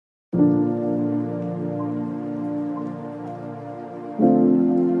How's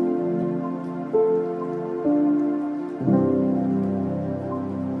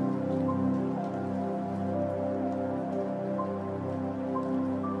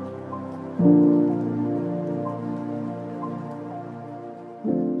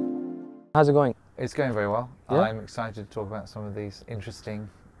it going? It's going very well. Yeah? I'm excited to talk about some of these interesting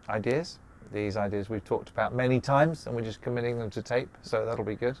ideas. These ideas we've talked about many times and we're just committing them to tape, so that'll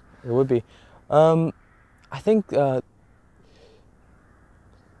be good. It would be. I think some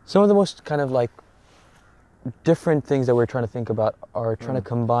of the most kind of like different things that we're trying to think about are trying to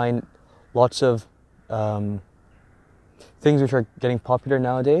combine lots of things which are getting popular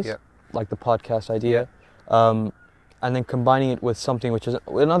nowadays, like the podcast idea, and then combining it with something which is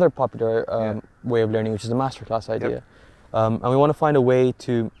another popular way of learning, which is the masterclass idea. And we want to find a way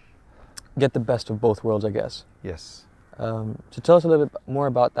to get the best of both worlds, I guess. Yes. So tell us a little bit more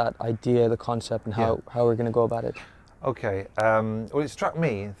about that idea, the concept, and how we're going to go about it. Okay. Well, it struck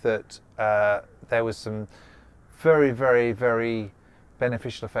me that there was some very, very, very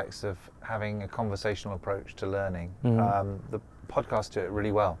beneficial effects of having a conversational approach to learning. The podcasts do it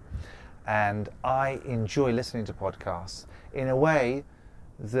really well. And I enjoy listening to podcasts in a way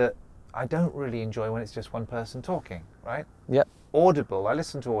that I don't really enjoy when it's just one person talking, right? Yep. Audible, I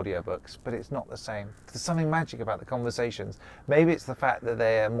listen to audiobooks, but it's not the same. There's something magic about the conversations. Maybe it's the fact that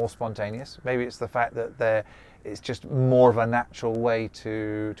they're more spontaneous. Maybe it's the fact that it's just more of a natural way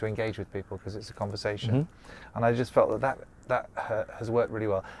to engage with people because it's a conversation. And I just felt that has worked really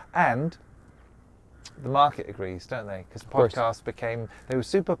well. And the market agrees, don't they? Because podcasts they were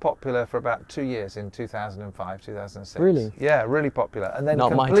super popular for about 2 years in 2005, 2006. Really? Yeah, really popular. And then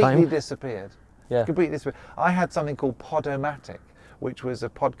Not completely disappeared. Yeah. Completely disappeared. I had something called Podomatic, which was a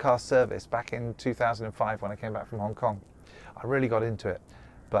podcast service back in 2005 when I came back from Hong Kong. I really got into it,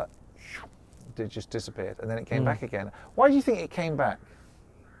 but it just disappeared. And then it came back again. Why do you think it came back?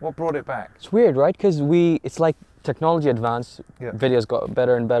 What brought it back? It's weird, right? Because it's like technology advanced, videos got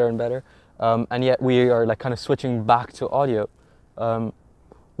better and better and better. And yet we are like kind of switching back to audio.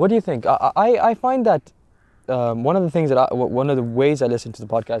 What do you think? I find that one of the things one of the ways I listen to the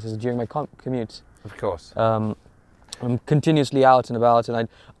podcast is during my commutes. Of course. I'm continuously out and about, and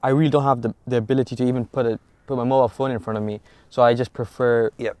I really don't have the ability to even put my mobile phone in front of me. So I just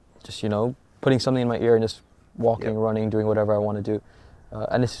prefer just putting something in my ear and just walking, running, doing whatever I want to do.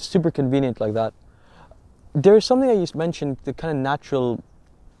 And it's super convenient like that. There's something that you mentioned, the kind of natural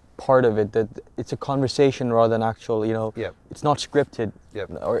part of it, that it's a conversation rather than actual, it's not scripted,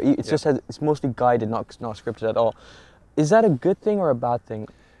 or it's just it's mostly guided, not scripted at all. Is that a good thing or a bad thing?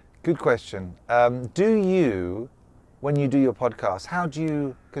 Good question. Do you, when you do your podcast, how do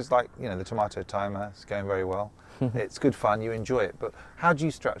you, because the tomato timer is going very well, it's good fun, you enjoy it, but how do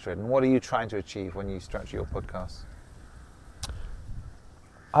you structure it, and what are you trying to achieve when you structure your podcast?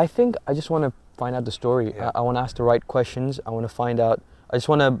 I think I just want to find out the story. I want to ask the right questions. I want to find out, I just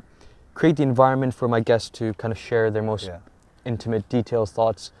want to create the environment for my guests to kind of share their most intimate details,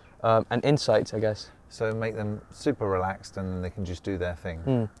 thoughts, and insights, I guess. So make them super relaxed and then they can just do their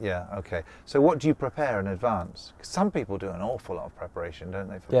thing. Yeah, okay. So what do you prepare in advance? Because some people do an awful lot of preparation, don't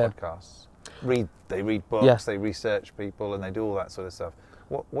they, for podcasts? They read books, they research people, and they do all that sort of stuff.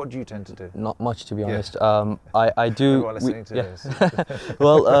 What do you tend to do? Not much, to be honest. I do. Everyone listening to this.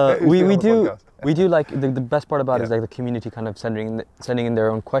 Well, we do like the best part about it is like the community kind of sending in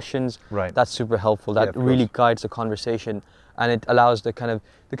their own questions. Right. That's super helpful. That really guides the conversation, and it allows the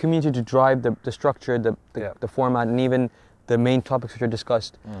community to drive the structure, the format, and even the main topics which are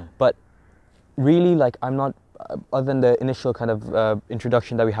discussed. But really, like, I'm not. Other than the initial kind of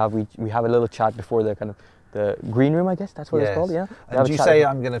introduction that we have a little chat before the green room, I guess that's what it's called. Yeah. And do you say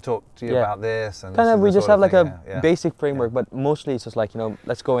I'm going to talk to you about this? And kind of, we just have like a basic framework, but mostly it's just like,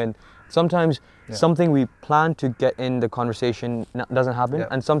 let's go in. Sometimes something we plan to get in the conversation doesn't happen,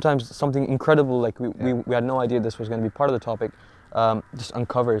 and sometimes something incredible, like we had no idea this was going to be part of the topic, just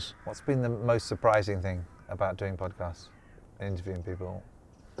uncovers. What's been the most surprising thing about doing podcasts, interviewing people?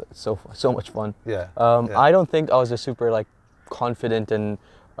 So much fun. I don't think I was a super like confident and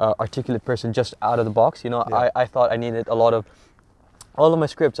articulate person just out of the box. I thought I needed all of my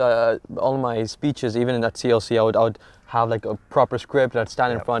scripts, all of my speeches, even in that CLC, I would have like a proper script. I'd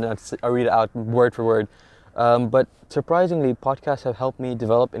stand in front and I'd read it out word for word. But surprisingly, podcasts have helped me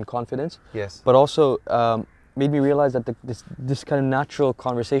develop in confidence. Yes. But also made me realize that this kind of natural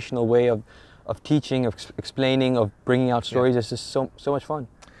conversational way of teaching, of explaining, of bringing out stories is just so much fun.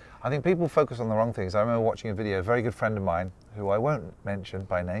 I think people focus on the wrong things. I remember watching a video, a very good friend of mine, who I won't mention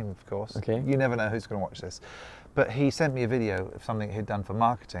by name, of course. Okay. You never know who's going to watch this. But he sent me a video of something he'd done for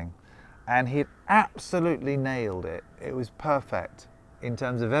marketing. and he'd absolutely nailed it. It was perfect in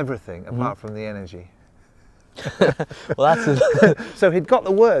terms of everything apart from the energy. Well, that's So he'd got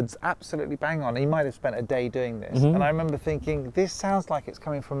the words absolutely bang on. He might have spent a day doing this, and I remember thinking, this sounds like it's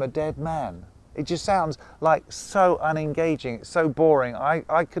coming from a dead man. It just sounds like so unengaging, it's so boring.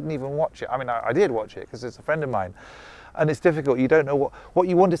 I couldn't even watch it. I mean, I did watch it because it's a friend of mine, and it's difficult. You don't know what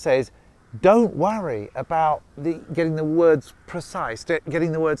you want to say is, don't worry about getting the words precise,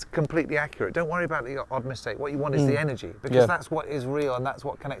 getting the words completely accurate. Don't worry about the odd mistake. What you want is the energy, because that's what is real and that's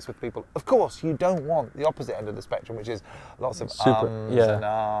what connects with people. Of course, you don't want the opposite end of the spectrum, which is lots of ums and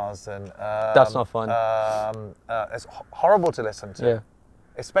ahs and that's not fun. It's horrible to listen to, Yeah.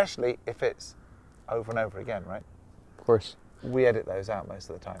 especially if it's over and over again, right? Of course. We edit those out most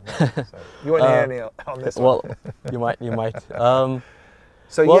of the time. Right? So you won't hear any on this one. Well, you might.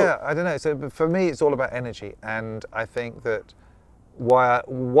 So yeah, I don't know. So for me, it's all about energy, and I think that why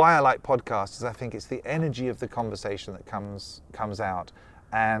I like podcasts is I think it's the energy of the conversation that comes out,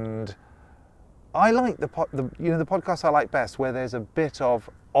 and I like the podcasts I like best where there's a bit of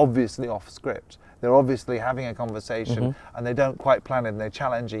obviously off script. They're obviously having a conversation and they don't quite plan it and they're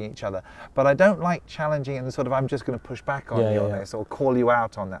challenging each other. But I don't like challenging in the sort of I'm just going to push back on you on this or call you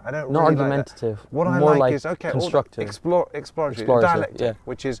out on that. I don't Not really argumentative. Like that. What I more like is constructive. Exploratory, dialectic,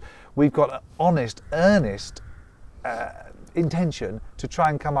 which is we've got an honest, earnest intention to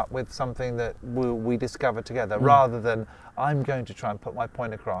try and come up with something that we discover together, rather than I'm going to try and put my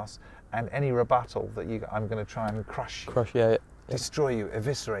point across and any rebuttal that I'm going to try and crush you. Destroy you,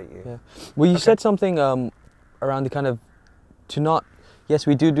 eviscerate you. Yeah. Well, you said something around the kind of yes,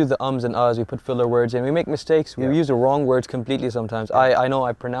 we do the ums and ahs, we put filler words in, we make mistakes, we use the wrong words completely sometimes. I know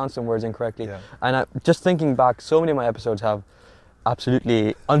I pronounce some words incorrectly. And just thinking back, so many of my episodes have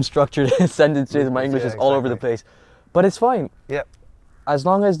absolutely unstructured sentences, my English is all over the place. But it's fine. Yep. As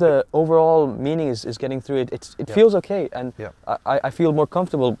long as the overall meaning is getting through it, it feels okay. And I feel more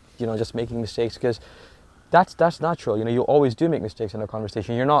comfortable, just making mistakes, because that's natural. You always do make mistakes in a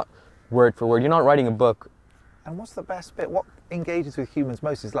conversation. You're not word for word. You're not writing a book. And what's the best bit? What engages with humans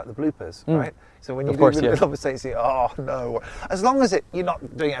most is like the bloopers, right? So when you do a conversation, oh no. As long as you're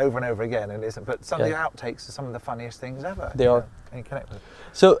not doing it over and over again, and it isn't. But some of the outtakes are some of the funniest things ever. They are. And you connect with it.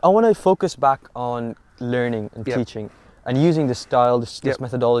 So I want to focus back on learning and teaching and using this style, this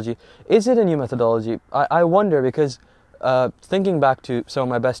methodology. Is it a new methodology? I wonder, because thinking back to some of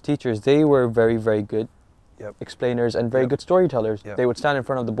my best teachers, they were very, very good explainers and very good storytellers. They would stand in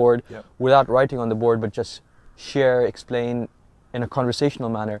front of the board without writing on the board, but just share, explain in a conversational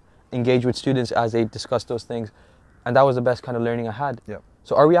manner, engage with students as they discuss those things. And that was the best kind of learning I had.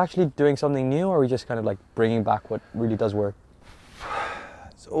 So are we actually doing something new, or are we just kind of like bringing back what really does work?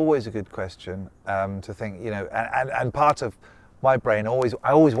 It's always a good question to think, and part of my brain I always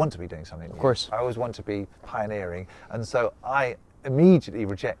want to be doing something new. Of course. I always want to be pioneering. And so I immediately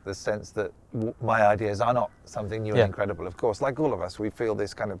reject the sense that my ideas are not something new and incredible. Of course, like all of us, we feel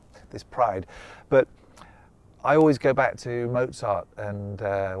this kind of this pride. But I always go back to Mozart, and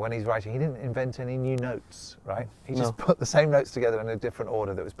when he's writing, he didn't invent any new notes, right? He just put the same notes together in a different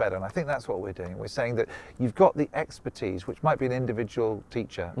order that was better. And I think that's what we're doing. We're saying that you've got the expertise, which might be an individual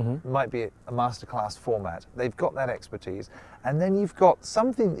teacher, might be a masterclass format. They've got that expertise. And then you've got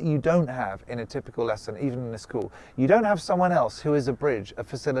something that you don't have in a typical lesson, even in a school. You don't have someone else who is a bridge, a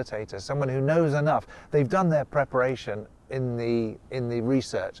facilitator, someone who knows enough. They've done their preparation in the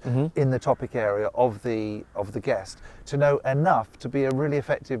research, in the topic area of the guest, to know enough to be a really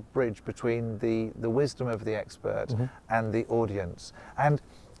effective bridge between the wisdom of the expert and the audience. And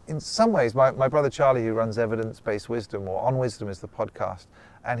in some ways, my brother Charlie, who runs Evidence-Based Wisdom, or On Wisdom is the podcast,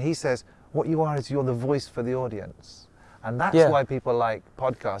 and he says, what you are is you're the voice for the audience. And that's why people like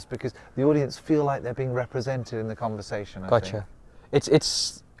podcasts, because the audience feel like they're being represented in the conversation. I think.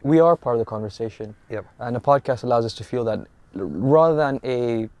 We are part of the conversation. And a podcast allows us to feel that, rather than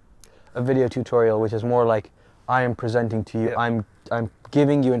a video tutorial, which is more like I am presenting to you, I'm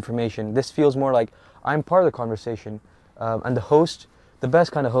giving you information. This feels more like I'm part of the conversation. And the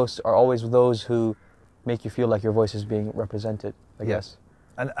best kind of hosts are always those who make you feel like your voice is being represented, I guess.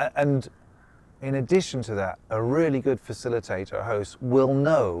 And in addition to that, a really good facilitator, a host, will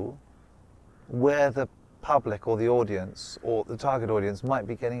know where the public or the audience or the target audience might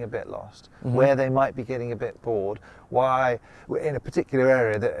be getting a bit lost, where they might be getting a bit bored, why in a particular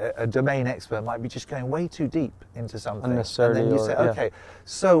area that a domain expert might be just going way too deep into something. Unnecessarily. And then you say, okay,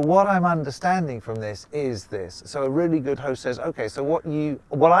 so what I'm understanding from this is this. So a really good host says, okay, so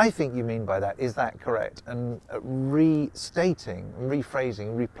what I think you mean by that, is that correct? And restating,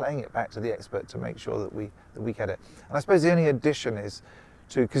 rephrasing, replaying it back to the expert to make sure that we get it. And I suppose the only addition is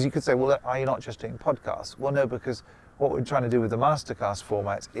because you could say, well, are you not just doing podcasts? Well, no, because what we're trying to do with the masterclass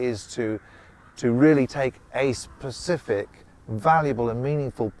format is to really take a specific, valuable and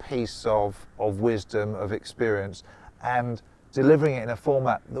meaningful piece of wisdom, of experience, and delivering it in a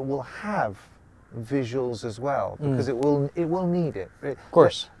format that will have visuals as well, because it will need it. Of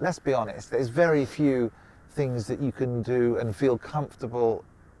course. Let's be honest, there's very few things that you can do and feel comfortable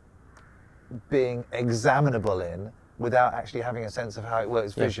being examinable in without actually having a sense of how it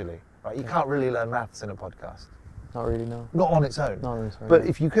works visually. Right? You can't really learn maths in a podcast. Not really, no. Not on its own. Not on its own. But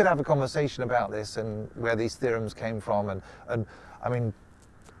if you could have a conversation about this and where these theorems came from, and I mean,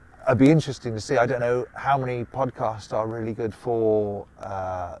 it'd be interesting to see. I don't know how many podcasts are really good for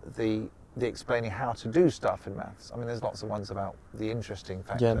the explaining how to do stuff in maths. I mean, there's lots of ones about the interesting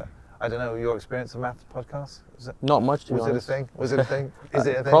factor. Yeah. I don't know your experience of maths podcasts. Not much, to be honest. Was it a thing? Was it a thing? Is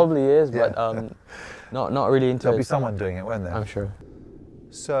it a thing? Probably is, Yeah. but not really into There'll it. be someone doing it, won't there? I'm sure.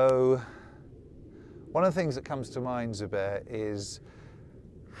 So, one of the things that comes to mind, Zubair, is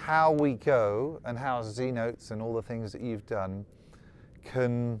how we go and how ZNotes and all the things that you've done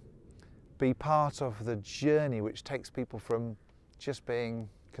can be part of the journey which takes people from just being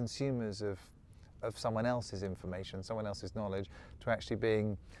consumers of someone else's information, someone else's knowledge, to actually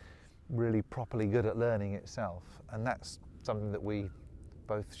being really properly good at learning itself. And that's something that we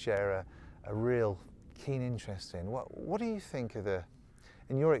both share a real keen interest in. What do you think of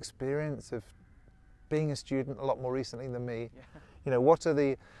in your experience of being a student a lot more recently than me, you know, what are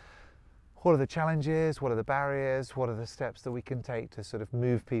the challenges, what are the barriers, what are the steps that we can take to sort of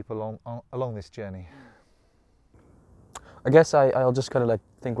move people along this journey? I guess I'll just kind of like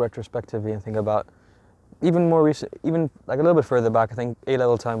think retrospectively and think about even more recent, even like a little bit further back. I think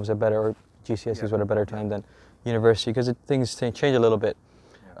A-level time was a better, or GCSEs were a better time than university, because things change a little bit.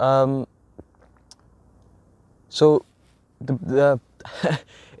 So the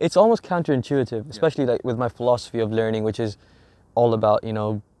it's almost counterintuitive, especially like with my philosophy of learning, which is all about, you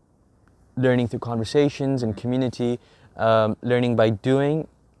know, learning through conversations and community, learning by doing.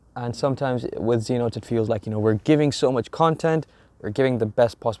 And sometimes with ZNotes it feels like, you know, we're giving so much content, we're giving the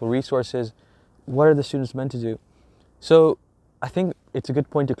best possible resources. What are the students meant to do? So I think it's a good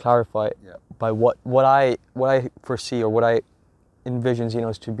point to clarify by what I foresee or what I envision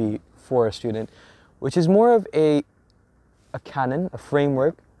ZNotes to be for a student, which is more of a canon, a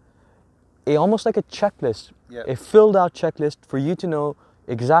framework, almost like a checklist, a filled out checklist for you to know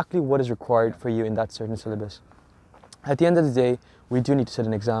exactly what is required for you in that certain syllabus. At the end of the day, we do need to set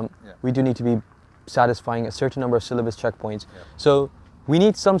an exam. We do need to be satisfying a certain number of syllabus checkpoints. So we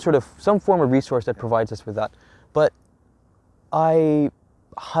need some form of resource that provides us with that. But I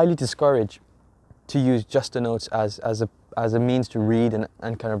highly discourage to use just the notes as a means to read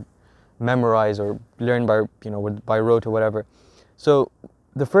and kind of memorize or learn by, you know, by rote or whatever. So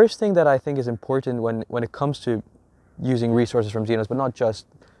the first thing that I think is important when it comes to using resources from ZNotes, but not just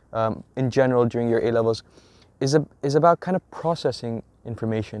in general during your A-levels, is about kind of processing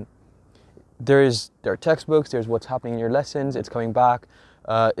information. There are textbooks, there's what's happening in your lessons, it's coming back,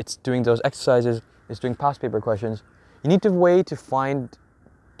 it's doing those exercises, it's doing past paper questions. You need a way to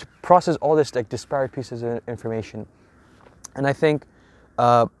process all this like disparate pieces of information. And I think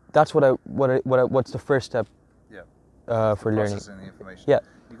that's what's the first step for learning. Processing the information. Yeah.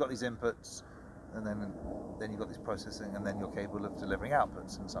 You've got these inputs, and then you've got this processing, and then you're capable of delivering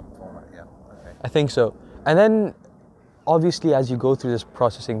outputs in some format. Yeah. Okay. I think so. And then, obviously, as you go through this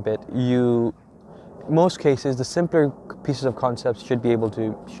processing bit, most cases, the simpler pieces of concepts should be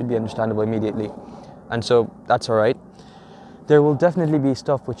understandable immediately, and so that's all right. There will definitely be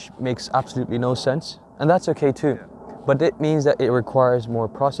stuff which makes absolutely no sense, and that's okay too. Yeah. But it means that it requires more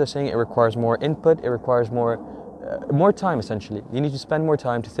processing, it requires more input, it requires more time essentially. You need to spend more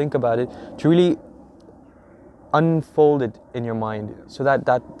time to think about it, to really unfold it in your mind, so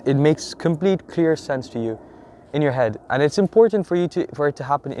that it makes complete, clear sense to you in your head. And it's important for it to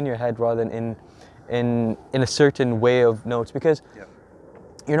happen in your head rather than in a certain way of notes, because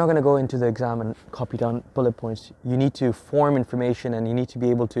you're not going to go into the exam and copy down bullet points. You need to form information, and you need to be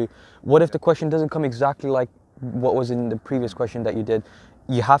able to, what if the question doesn't come exactly like what was in the previous question that you did?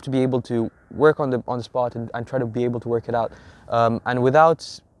 You have to be able to work on the spot and try to be able to work it out. And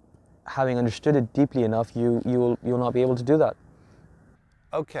without having understood it deeply enough, you'll not be able to do that.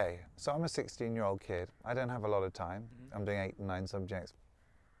 Okay, so I'm a 16-year-old kid. I don't have a lot of time. I'm doing 8 and 9 subjects.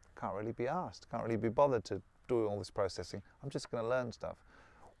 Can't really be asked. Can't really be bothered to do all this processing. I'm just going to learn stuff.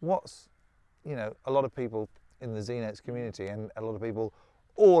 A lot of people in the ZNotes community and a lot of people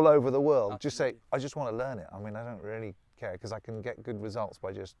all over the world just say, I just want to learn it. I mean, I don't really care because I can get good results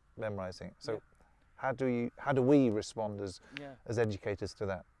by just memorizing it. So How do we respond as educators to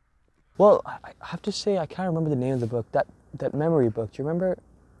that? Well, I have to say I can't remember the name of the book. That memory book. Do you remember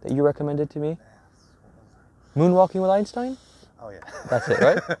that you recommended to me? Yes. What was that? Moonwalking with Einstein. Oh yeah. That's it,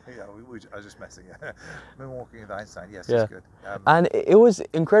 right? Yeah, I was just messing. Moonwalking with Einstein. Yes, Yeah. it's good. And it was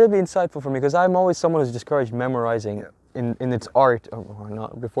incredibly insightful for me because I'm always someone who's discouraged memorizing in its art, or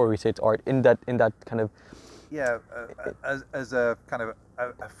not before we say it's art, in that kind of. Yeah, as a kind of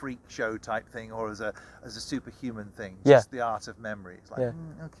a freak show type thing, or as a superhuman thing. Just the art of memory. It's like,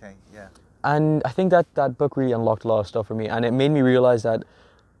 okay, yeah. And I think that book really unlocked a lot of stuff for me, and it made me realize that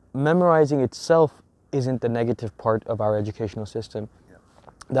memorizing itself isn't the negative part of our educational system. Yeah.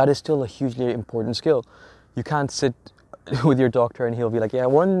 That is still a hugely important skill. You can't sit with your doctor and he'll be like, yeah,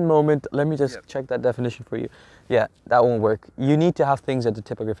 one moment, let me just check that definition for you. Yeah, that won't work. You need to have things at the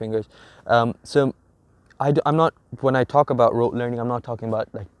tip of your fingers. So I'm not, when I talk about rote learning, I'm not talking about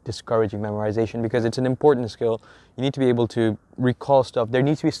like discouraging memorization, because it's an important skill. You need to be able to recall stuff. There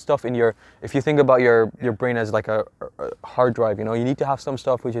needs to be stuff in if you think about your brain as like a hard drive, you need to have some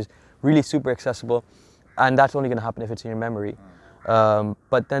stuff which is really super accessible, and that's only going to happen if it's in your memory.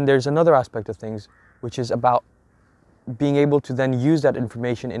 But then there's another aspect of things, which is about being able to then use that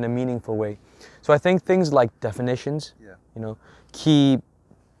information in a meaningful way. So I think things like definitions,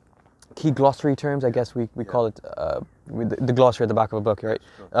 key glossary terms, I guess we call it the glossary at the back of a book, right?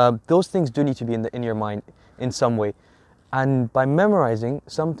 Those things do need to be in your mind in some way. And by memorizing,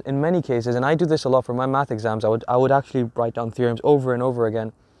 in many cases, and I do this a lot for my math exams, I would actually write down theorems over and over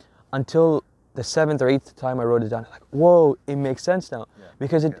again until the 7th or 8th time I wrote it down. Like, whoa, it makes sense now. Yeah.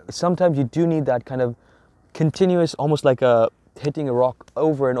 Because sometimes you do need that kind of continuous, almost like hitting a rock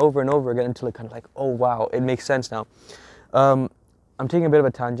over and over and over again until it kind of like, oh wow, it makes sense now. I'm taking a bit of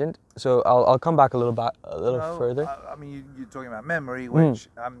a tangent, so I'll come back a little further. I mean, you're talking about memory, which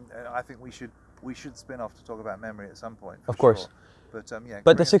I think we should spin off to talk about memory at some point. Of course. Sure.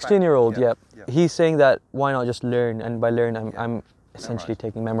 But the 16-year-old, he's saying that why not just learn, and by learn I'm essentially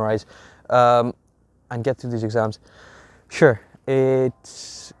taking memorize, and get through these exams. Sure,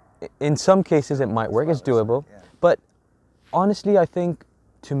 in some cases it might work, it's doable, but honestly I think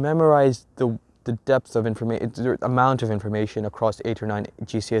to memorize the depth of information, the amount of information across 8 or 9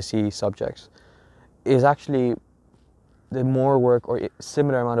 GCSE subjects is actually the more work, or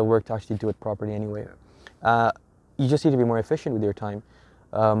similar amount of work to actually do it properly anyway. You just need to be more efficient with your time.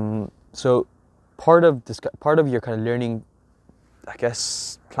 So part of your kind of learning, I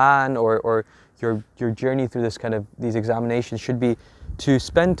guess, plan or your journey through these examinations should be to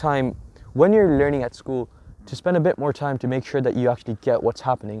spend time when you're learning at school, to spend a bit more time to make sure that you actually get what's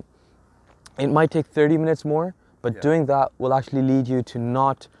happening. It might take 30 minutes more, but doing that will actually lead you to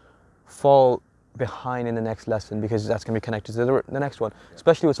not fall behind in the next lesson, because that's going to be connected to the next one,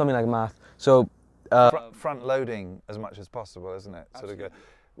 especially with something like math. So front loading as much as possible, isn't it? Absolutely.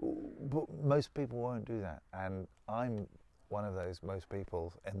 But most people won't do that, and I'm one of those most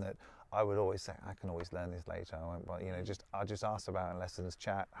people, in that I would always say, I can always learn this later. I'll just ask about it in lessons,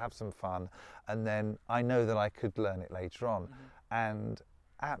 chat, have some fun, and then I know that I could learn it later on. And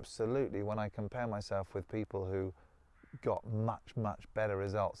absolutely, when I compare myself with people who got much, much better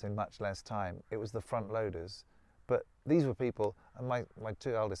results in much less time, it was the front loaders. But these were people, and my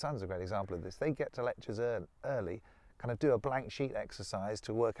 2 eldest sons are a great example of this. They get to lectures early, kind of do a blank sheet exercise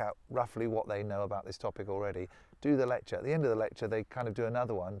to work out roughly what they know about this topic already, do the lecture. At the end of the lecture, they kind of do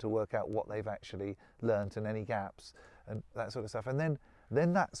another one to work out what they've actually learnt and any gaps and that sort of stuff. And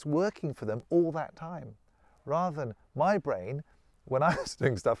then that's working for them all that time. Rather than my brain, when I was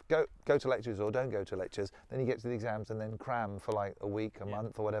doing stuff, go to lectures or don't go to lectures, then you get to the exams and then cram for like a week, a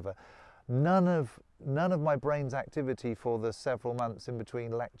month or whatever. None of my brain's activity for the several months in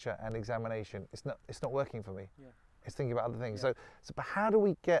between lecture and examination, it's not working for me. It's thinking about other things. So but how do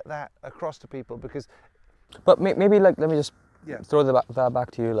we get that across to people? Because maybe let me just throw that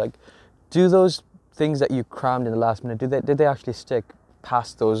back to you. Like, do those things that you crammed in the last minute, did they actually stick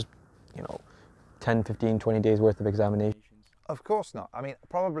past those 10, 15, 20 days worth of examinations? Of course not. I mean,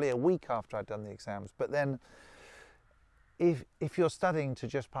 probably a week after I'd done the exams. But then if you're studying to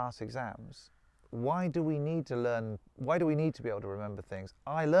just pass exams, why do we need to learn? Why do we need to be able to remember things?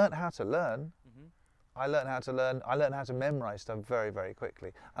 I learned how to learn. I learned how to memorize stuff very, very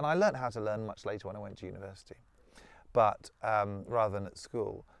quickly. And I learned how to learn much later when I went to university, but rather than at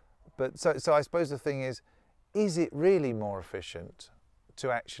school. But so I suppose the thing is it really more efficient to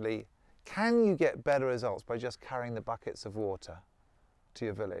actually, can you get better results by just carrying the buckets of water to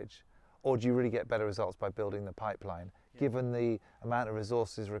your village? Or do you really get better results by building the pipeline, given the amount of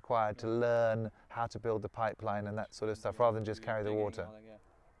resources required to learn how to build the pipeline and that sort of stuff, rather than just carry the water?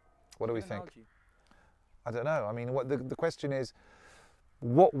 What do we think? I don't know. I mean, what the question is,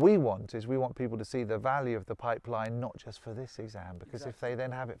 what we want is we want people to see the value of the pipeline, not just for this exam, because if they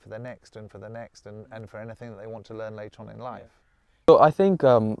then have it for the next and for the next and for anything that they want to learn later on in life. So I think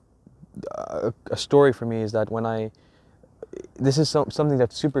a story for me is that this is something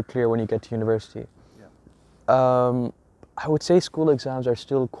that's super clear when you get to university. I would say school exams are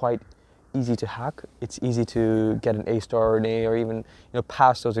still quite easy to hack. It's easy to get an A star or an A, or even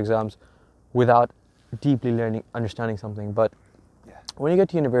pass those exams without deeply understanding something. But when you get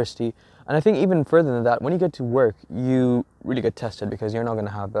to university, and I think even further than that, when you get to work, you really get tested, because you're not going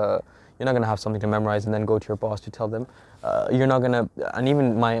to have something to memorize and then go to your boss to tell them. You're not going to, and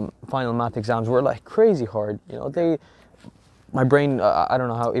even my final math exams were like crazy hard. My brain, I don't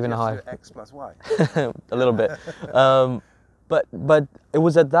know how how X plus Y. A little bit. But it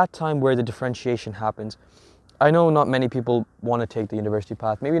was at that time where the differentiation happens. I know not many people want to take the university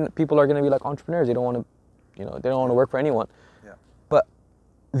path. Maybe people are going to be like entrepreneurs. They don't want to, they don't want to work for anyone. Yeah. But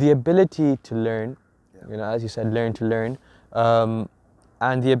the ability to learn, as you said, learn to learn,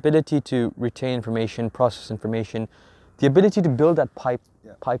 and the ability to retain information, process information, the ability to build that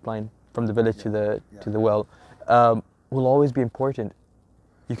pipeline from the village to the well, will always be important.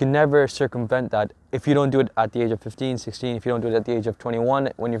 You can never circumvent that. If you don't do it at the age of 15, 16, if you don't do it at the age of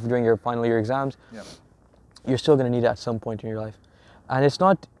 21, when you're doing your final year exams, you're still going to need it at some point in your life. And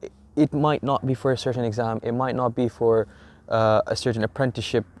it might not be for a certain exam, it might not be for a certain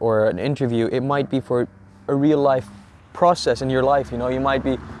apprenticeship or an interview, it might be for a real life process in your life. You might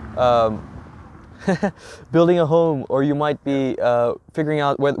be building a home, or you might be figuring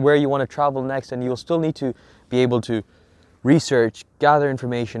out where you want to travel next, and you'll still need to be able to research, gather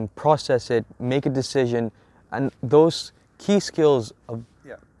information, process it, make a decision, and those key skills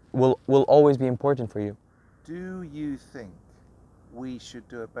will always be important for you. Do you think we should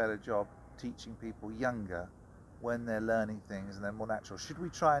do a better job teaching people younger when they're learning things and they're more natural? Should we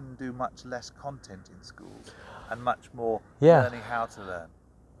try and do much less content in schools and much more learning how to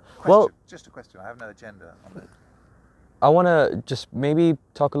learn? Just a question. I have no agenda on this. I want to just maybe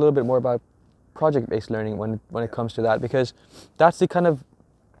talk a little bit more about project-based learning when it comes to that, because that's the kind of,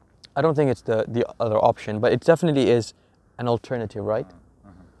 I don't think it's the other option, but it definitely is an alternative, right?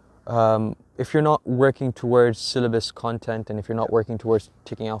 If you're not working towards syllabus content, and if you're not working towards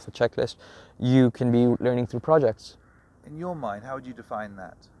ticking off a checklist, you can be learning through projects. In your mind, how would you define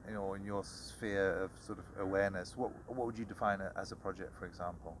that? In your sphere of sort of awareness, what would you define it as a project, for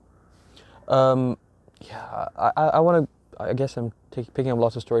example? I guess I'm picking up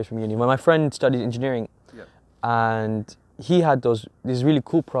lots of stories from uni. When my friend studied engineering, and he had these really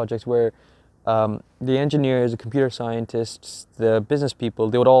cool projects where the engineers, the computer scientists, the business people,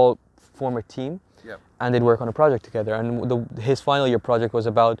 they would all form a team, and they'd work on a project together. And his final year project was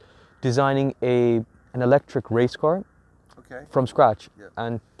about designing an electric race car from scratch,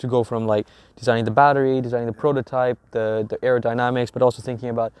 and to go from like designing the battery, designing the prototype, the aerodynamics, but also thinking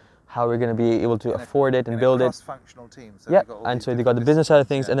about how we're going to be able to afford it and build it. Cross-functional team. So and so they got the business side of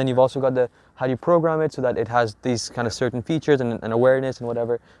things, and then you've also got how do you program it so that it has these kind of certain features and awareness and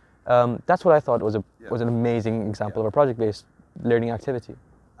whatever. That's what I thought was an amazing example of a project-based learning activity.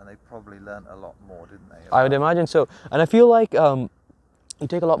 And they probably learned a lot more, didn't they? I would imagine so, and I feel like you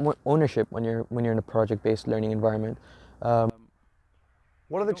take a lot more ownership when you're in a project-based learning environment.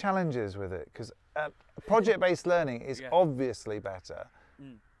 What are the challenges with it? Because project-based learning is obviously better.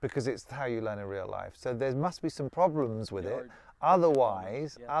 Because it's how you learn in real life. So there must be some problems with it.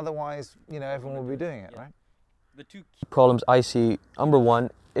 Otherwise, everyone will be doing it, right? The two key problems I see: number one,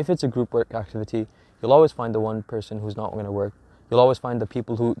 if it's a group work activity, you'll always find the one person who's not going to work. You'll always find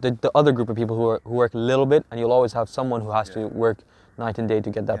the other group of people who work a little bit, and you'll always have someone who has to work night and day to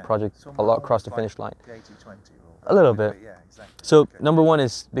get that project across the finish line. 80-20 a little bit. Yeah, exactly. So number one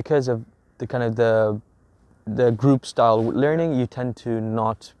is because of the kind of the group style learning, you tend to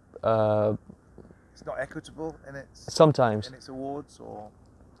not. It's not equitable in its sometimes in its awards or.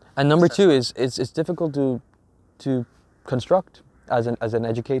 And number two is it's difficult to construct as an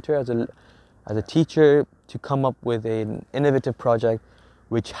educator, as a teacher, to come up with an innovative project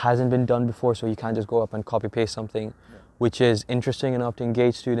which hasn't been done before. So you can't just go up and copy paste something which is interesting enough to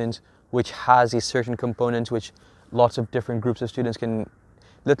engage students, which has these certain components which lots of different groups of students can.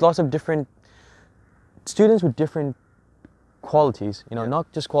 Lots of different students with different qualities,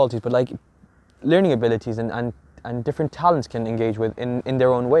 not just qualities, but like learning abilities and different talents can engage with in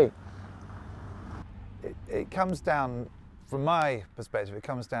their own way. It comes down, from my perspective, it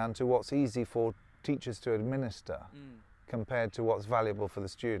comes down to what's easy for teachers to administer. compared to what's valuable for the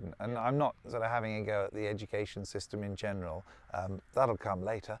student. And I'm not sort of having a go at the education system in general. That'll come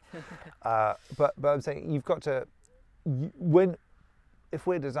later. But I'm saying you've got to, if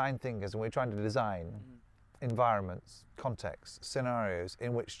we're design thinkers and we're trying to design environments, contexts, scenarios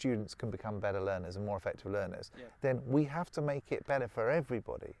in which students can become better learners and more effective learners, then we have to make it better for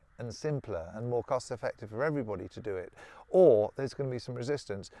everybody and simpler and more cost effective for everybody to do it. Or there's going to be some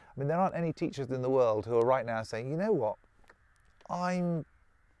resistance. I mean, there aren't any teachers in the world who are right now saying, you know what, I'm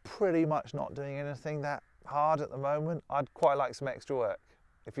pretty much not doing anything that hard at the moment. I'd quite like some extra work,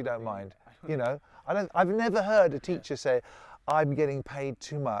 if you don't mind. You know, I've never heard a teacher say, I'm getting paid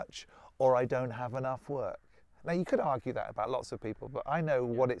too much or I don't have enough work. Now, you could argue that about lots of people, but I know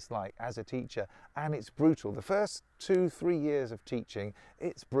what it's like as a teacher, and it's brutal. The first 2-3 years of teaching,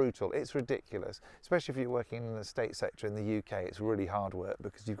 it's brutal, it's ridiculous, especially if you're working in the state sector in the UK. It's really hard work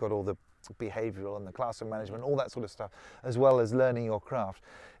because you've got all the behavioural and the classroom management, all that sort of stuff, as well as learning your craft.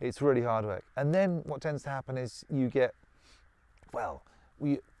 It's really hard work. And then what tends to happen is you get, well,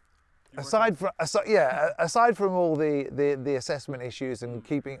 aside from all the assessment issues and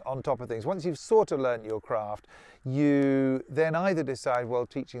keeping on top of things, once you've sort of learnt your craft, you then either decide, well,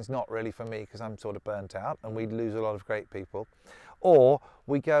 teaching's not really for me because I'm sort of burnt out, and we lose a lot of great people, or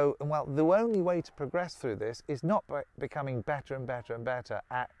we go, well, the only way to progress through this is not by becoming better and better and better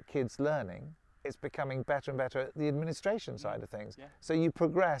at kids learning, it's becoming better and better at the administration side of things. So you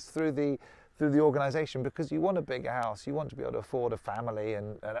progress through the organisation because you want a bigger house, you want to be able to afford a family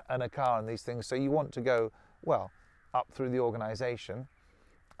and a car and these things, so you want to go, well, up through the organisation,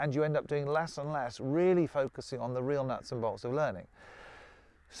 and you end up doing less and less, really focusing on the real nuts and bolts of learning.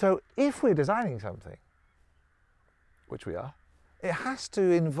 So if we're designing something, which we are, it has to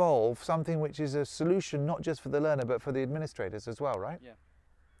involve something which is a solution not just for the learner but for the administrators as well, right? Yeah.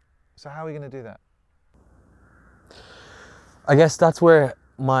 So how are we going to do that? I guess that's where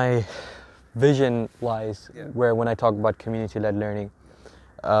my vision lies, where when I talk about community-led learning,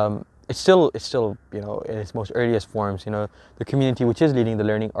 it's still, you know, in its most earliest forms, you know, the community which is leading the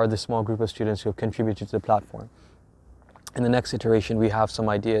learning are the small group of students who have contributed to the platform. In the next iteration, we have some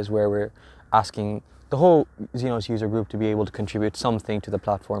ideas where we're asking the whole ZNotes user group to be able to contribute something to the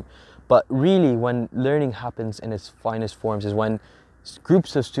platform. But really, when learning happens in its finest forms is when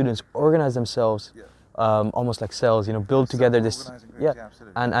groups of students organize themselves, almost like cells, you know, build together this,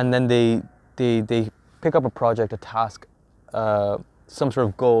 and then they pick up a project, a task, some sort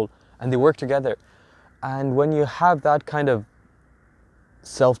of goal, and they work together. And when you have that kind of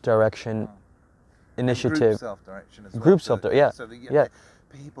self-direction initiative, group self-direction as well, group self-direction, so that you get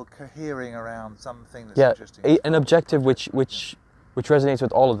people cohering around something that's interesting, an objective which resonates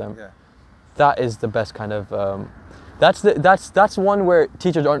with all of them. That is the best kind of. That's one where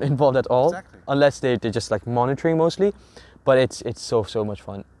teachers aren't involved at all, unless they're just like monitoring mostly. But it's so much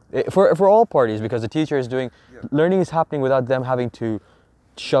fun for all parties, because the teacher is doing learning is happening without them having to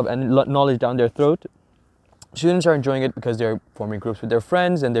shove knowledge down their throat. Students are enjoying it because they're forming groups with their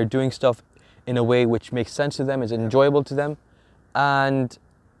friends and they're doing stuff in a way which makes sense to them, is enjoyable to them, and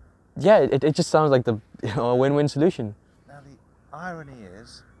it just sounds like a win-win solution. Now the irony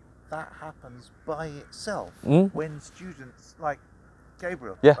is that happens by itself when students like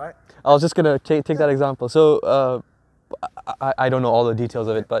Gabriel, right? I was just gonna take that example. So I don't know all the details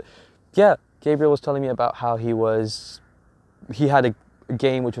of it, but Gabriel was telling me about how he had a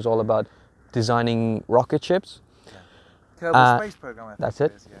game which was all about designing rocket ships. Kerbal Space Program. That's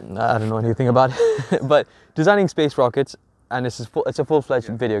it. I don't know anything about it, but designing space rockets, and it's a full-fledged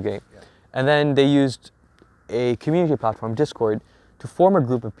video game. And then they used a community platform, Discord, to form a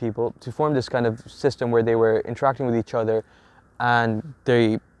group of people, to form this kind of system where they were interacting with each other, and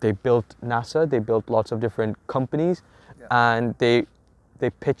they built NASA, they built lots of different companies, and they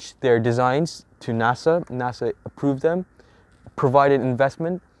pitched their designs to NASA. NASA approved them, provided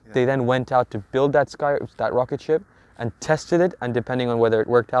investment. They then went out to build that rocket ship and tested it, and depending on whether it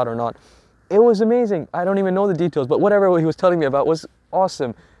worked out or not, it was amazing. I don't even know the details, but whatever he was telling me about was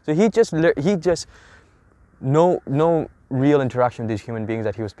awesome. So he just no real interaction with these human beings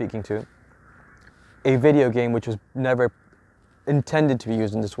that he was speaking to. A video game which was never intended to be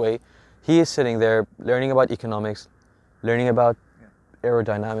used in this way. He is sitting there learning about economics, learning about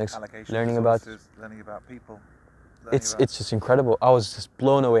aerodynamics, learning about people. It's just incredible. I was just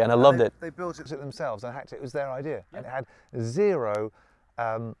blown away, and I loved it. They built it themselves and hacked it. It was their idea, and it had zero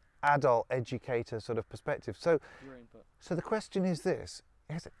adult educator sort of perspective. So the question is this: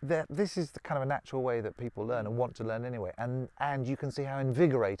 this is the kind of a natural way that people learn and want to learn anyway, and you can see how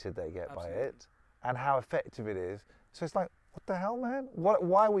invigorated they get by it, and how effective it is. So it's like, what the hell, man?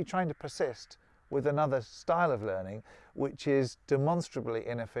 Why are we trying to persist with another style of learning, which is demonstrably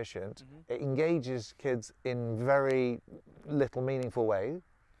inefficient. It engages kids in very little meaningful ways.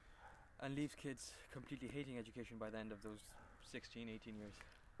 And leaves kids completely hating education by the end of those 16, 18 years.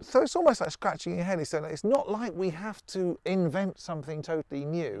 So it's almost like scratching your head. So it's not like we have to invent something totally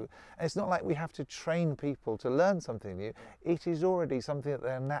new. And it's not like we have to train people to learn something new. It is already something that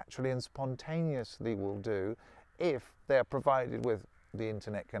they naturally and spontaneously will do if they're provided with the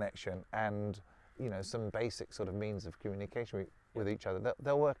internet connection and, you know, some basic sort of means of communication with each other.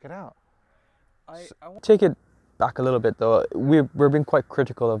 They'll work it out. I want to take it back a little bit though. We're being quite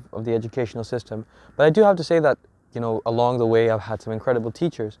critical of the educational system. But I do have to say that, you know, along the way I've had some incredible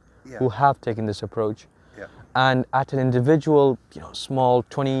teachers who have taken this approach. And at an individual, you know, small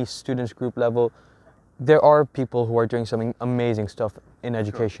 20 students group level, there are people who are doing some amazing stuff in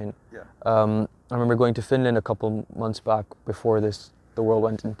education. I remember going to Finland a couple months back before the world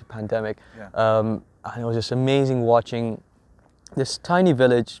went into pandemic. And it was just amazing watching this tiny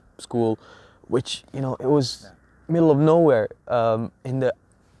village school, which, you know, it was middle of nowhere in the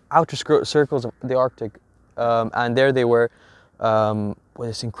outer circles of the Arctic. And there they were with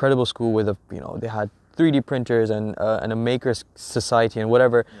this incredible school with they had 3D printers and a makers society and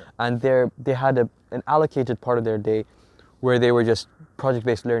whatever. And they had an allocated part of their day where they were just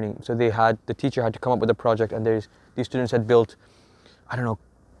project-based learning. So the teacher had to come up with a project, and these students had built, I don't know,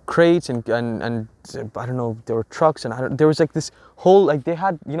 crates and I don't know, there were trucks, and there was like this whole, like they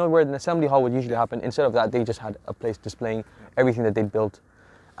had, you know, where an assembly hall would usually happen. Instead of that, they just had a place displaying everything that they'd built.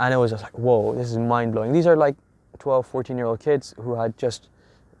 And it was just like, whoa, this is mind-blowing. These are like 12, 14-year-old kids who had just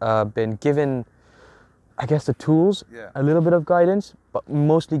been given, I guess, the tools, a little bit of guidance, but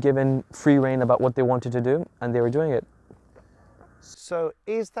mostly given free rein about what they wanted to do, and they were doing it. So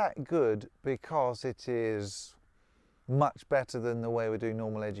is that good because it is much better than the way we're doing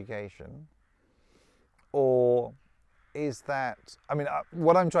normal education? Or is that, I mean,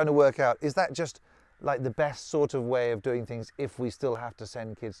 what I'm trying to work out, is that just like the best sort of way of doing things if we still have to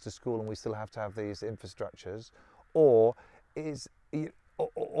send kids to school and we still have to have these infrastructures? Or is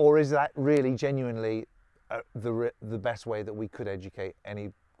that really genuinely the best way that we could educate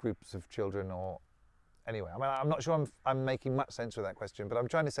any groups of children? Or anyway, I mean, I'm not sure I'm making much sense with that question, but I'm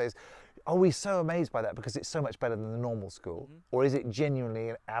trying to say is, are we so amazed by that because it's so much better than the normal school? Or is it genuinely,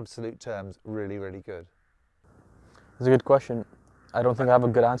 in absolute terms, really, really good? That's a good question. I don't think I have a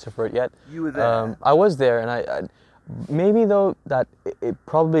good answer for it yet. You were there. I was there, and I maybe though that it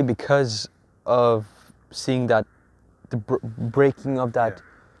probably because of seeing that the breaking of that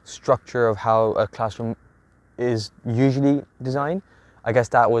structure of how a classroom is usually designed. I guess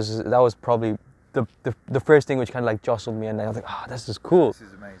that was probably the first thing which kind of like jostled me, and I was like, oh, this is cool. This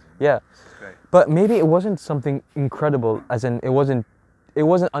is amazing. Yeah. This is great. But maybe it wasn't something incredible, as in it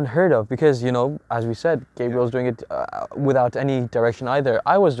wasn't unheard of, because, you know, as we said, Gabriel's doing it without any direction either.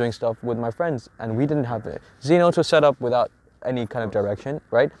 I was doing stuff with my friends, and we didn't have it. ZNotes was set up without any kind of direction,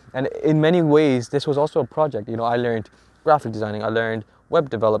 right? And in many ways, this was also a project. You know, I learned graphic designing, I learned web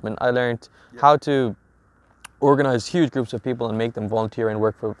development, I learned how to organize huge groups of people and make them volunteer and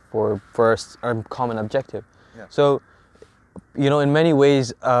work for a common objective. So, you know, in many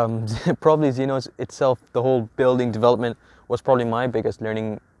ways, probably ZNotes itself, the whole building development, was probably my biggest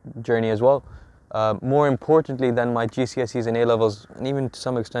learning journey as well. More importantly than my GCSEs and A-levels, and even to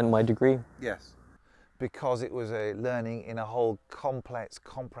some extent my degree. Yes. Because it was a learning in a whole complex,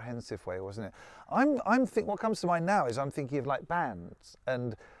 comprehensive way, wasn't it? What comes to mind now is I'm thinking of like bands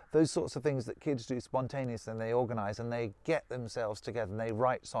and those sorts of things that kids do spontaneously, and they organise and they get themselves together and they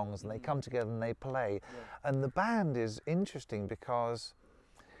write songs and they come together and they play. And the band is interesting because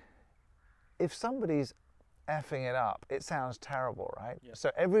if somebody's effing it up, it sounds terrible, right? So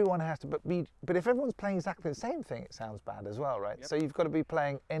everyone has to, but if everyone's playing exactly the same thing, it sounds bad as well, right? So you've got to be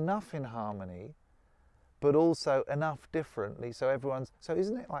playing enough in harmony, but also enough differently, so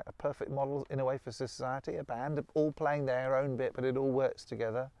isn't it like a perfect model in a way for society? A band all playing their own bit, but it all works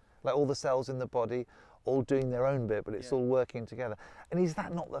together, like all the cells in the body all doing their own bit, but it's all working together. And is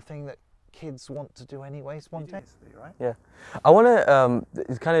that not the thing that kids want to do anyway, spontaneously, right? Yeah, I want to.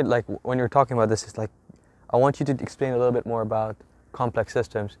 It's kind of like when you're talking about this, it's like I want you to explain a little bit more about complex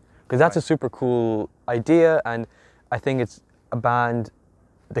systems, because that's a super cool idea, and I think it's a band,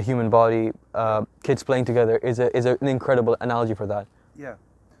 the human body, kids playing together is an incredible analogy for that. Yeah.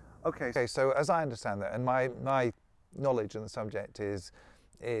 Okay. So as I understand that, and my knowledge on the subject is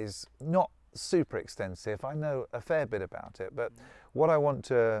not super extensive. I know a fair bit about it, but what I want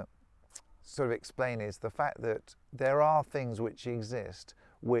to sort of explain is the fact that there are things which exist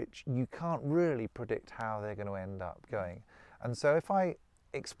which you can't really predict how they're going to end up going. And so if I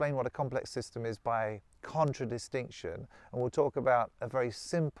explain what a complex system is by contradistinction, and we'll talk about a very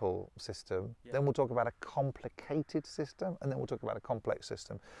simple system, then we'll talk about a complicated system, and then we'll talk about a complex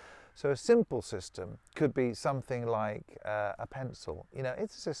system. So a simple system could be something like a pencil. You know,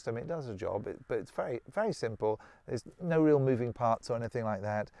 it's a system, it does a job, but it's very, very simple. There's no real moving parts or anything like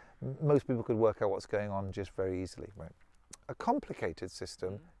that. Most people could work out what's going on just very easily, right? A complicated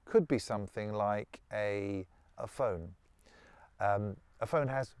system could be something like a phone. A phone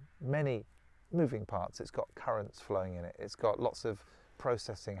has many moving parts. It's got currents flowing in it. It's got lots of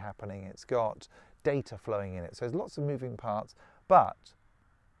processing happening. It's got data flowing in it. So there's lots of moving parts, but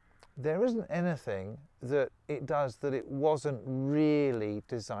there isn't anything that it does that it wasn't really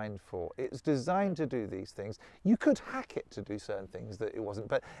designed for. It's designed to do these things. You could hack it to do certain things that it wasn't,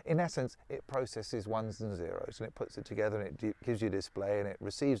 but in essence, it processes ones and zeros and it puts it together and it gives you a display and it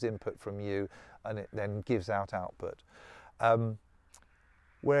receives input from you and it then gives out output.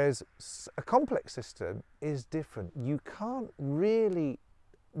 Whereas a complex system is different. You can't really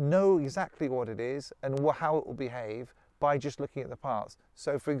know exactly what it is and how it will behave by just looking at the parts.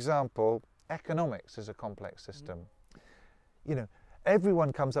 So for example, economics is a complex system. You know,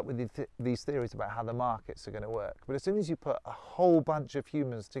 everyone comes up with these theories about how the markets are going to work, but as soon as you put a whole bunch of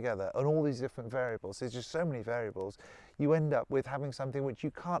humans together and all these different variables, there's just so many variables, you end up with having something which you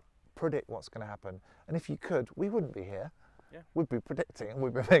can't predict what's going to happen. And if you could, we wouldn't be here. We'd be predicting and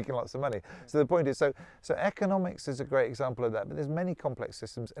we'd be making lots of money. So the point is, so economics is a great example of that, but there's many complex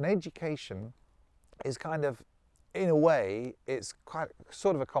systems, and education is kind of, in a way, it's quite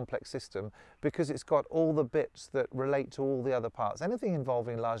sort of a complex system because it's got all the bits that relate to all the other parts. Anything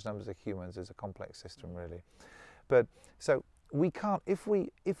involving large numbers of humans is a complex system, really. But so we can't, if we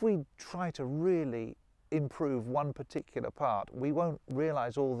try to really improve one particular part, we won't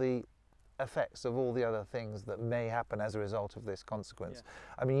realize all the effects of all the other things that may happen as a result of this consequence.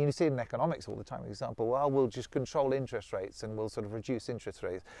 I mean, you see it in economics all the time, for example, well, we'll just control interest rates and we'll sort of reduce interest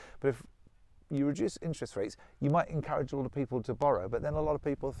rates. But if you reduce interest rates, you might encourage a lot of people to borrow, but then a lot of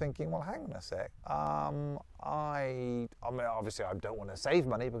people are thinking, well, hang on a sec, I mean, obviously I don't want to save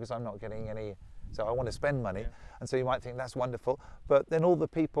money because I'm not getting any, so I want to spend money. And so you might think that's wonderful, but then all the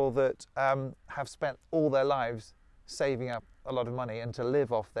people that have spent all their lives saving up a lot of money and to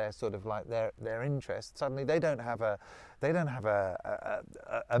live off their sort of like their interest, suddenly they don't have a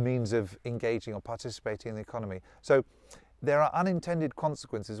means of engaging or participating in the economy. So there are unintended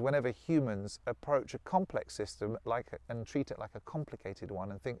consequences whenever humans approach a complex system and treat it like a complicated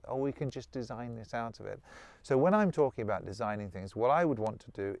one and think, oh, we can just design this out of it. So when I'm talking about designing things, what I would want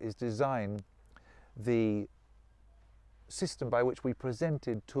to do is design the system by which we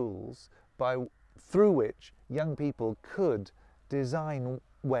presented tools through which young people could design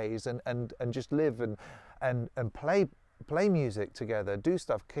ways and just live and play music together, do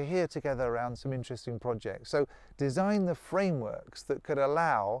stuff, cohere together around some interesting projects. So design the frameworks that could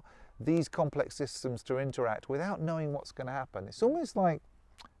allow these complex systems to interact without knowing what's going to happen. It's almost like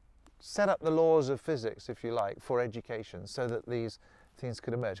set up the laws of physics, if you like, for education so that these things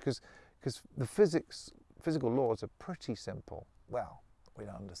could emerge. Because the physical laws are pretty simple. Well, we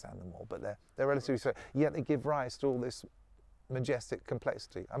don't understand them all, but they're relatively simple, yet they give rise to all this majestic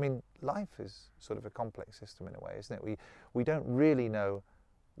complexity. I mean, life is sort of a complex system in a way, isn't it? We don't really know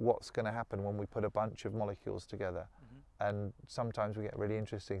what's going to happen when we put a bunch of molecules together. And sometimes we get really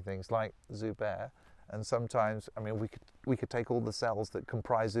interesting things like Zubair, and sometimes, I mean, we could take all the cells that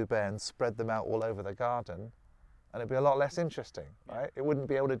comprise Zubair and spread them out all over the garden, and it'd be a lot less interesting, right? It wouldn't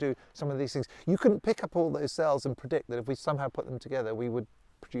be able to do some of these things. You couldn't pick up all those cells and predict that if we somehow put them together, we would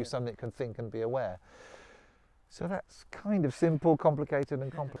produce something that can think and be aware. So that's kind of simple, complicated,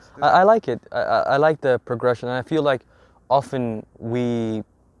 and complex. I like it. I like the progression, and I feel like often we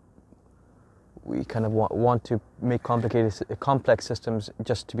kind of want to make complex systems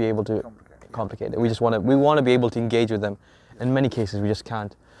just to be able to complicate it. We want to be able to engage with them. In many cases, we just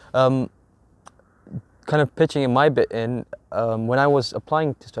can't. Kind of pitching in my bit in, when I was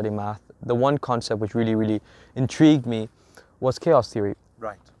applying to study math, the one concept which really, really intrigued me was chaos theory.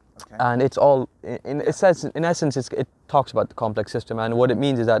 Right. Okay. And it's all, in essence, it talks about the complex system, and what it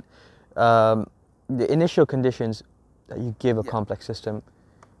means is that the initial conditions that you give a complex system,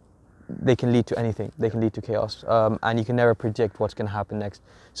 they can lead to anything. They can lead to chaos, and you can never predict what's going to happen next.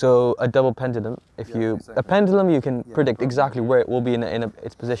 So a double pendulum, a pendulum, you can predict exactly where it will be in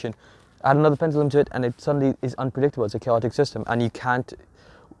its position. Add another pendulum to it, and it suddenly is unpredictable. It's a chaotic system, and you can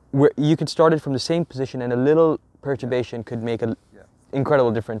start it from the same position, and a little perturbation could make an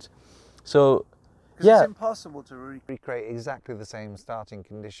incredible difference. So Because Yeah. it's impossible to recreate exactly the same starting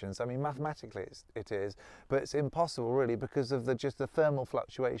conditions. I mean, mathematically it is, but it's impossible really because of just the thermal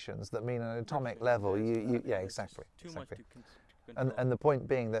fluctuations that mean at an atomic level. Yeah, exactly. And the point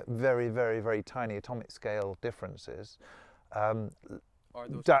being that very, very, very tiny atomic scale differences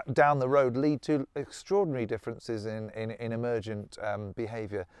down the road lead to extraordinary differences in emergent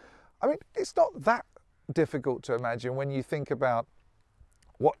behaviour. I mean, it's not that difficult to imagine when you think about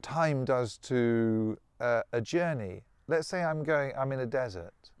what time does to a journey. Let's say I'm in a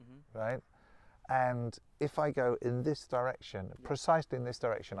desert, right? And if I go in this direction, precisely in this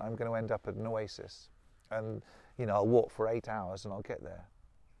direction, I'm going to end up at an oasis. And, you know, I'll walk for 8 hours and I'll get there.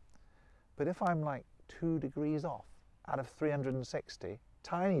 But if I'm like 2 degrees off out of 360,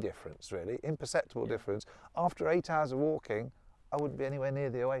 tiny difference really, imperceptible difference, after 8 hours of walking, I wouldn't be anywhere near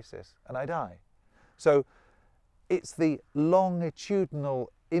the oasis and I die. So it's the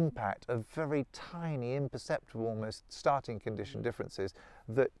longitudinal impact of very tiny, imperceptible almost starting condition differences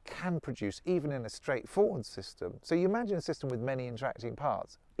that can produce, even in a straightforward system. So you imagine a system with many interacting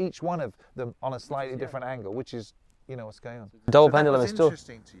parts, each one of them on a slightly different angle, which is, you know, what's going on. Double So pendulum that is was still.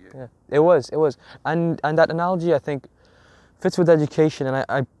 interesting to you. Yeah, it was, and that analogy I think fits with education, and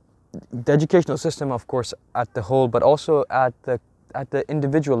I the educational system, of course, at the whole, but also at the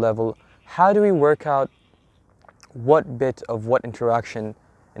individual level. How do we work out what bit of what interaction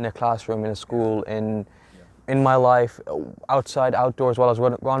in a classroom, in a school, in my life, outside, outdoors, while I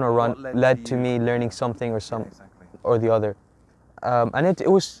was on a run, led to me learning something or the other, and it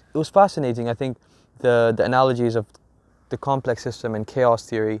was fascinating. I think the analogies of the complex system and chaos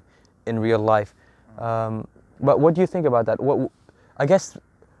theory in real life. But what do you think about that? I guess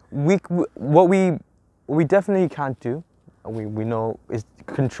what we definitely can't do, we know, is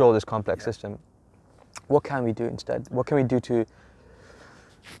control this complex system. What can we do instead? What can we do to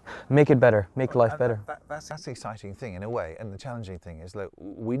make it better, make life better? That's the exciting thing in a way, and the challenging thing is that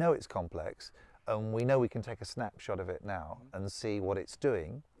we know it's complex, and we know we can take a snapshot of it now and see what it's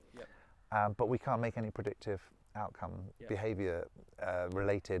doing, but we can't make any predictive outcome, behaviour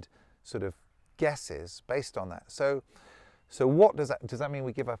related sort of guesses based on that. So what does that mean?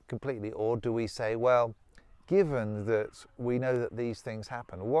 We give up completely, or do we say, well, given that we know that these things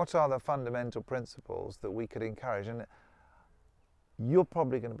happen, what are the fundamental principles that we could encourage? And you're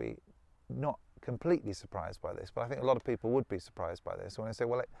probably going to be not completely surprised by this, but I think a lot of people would be surprised by this when I say,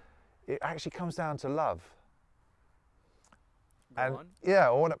 well, it actually comes down to love. And yeah,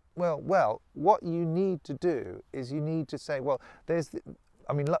 what you need to do is you need to say, well,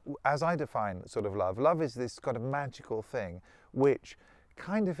 as I define sort of love is this kind of magical thing which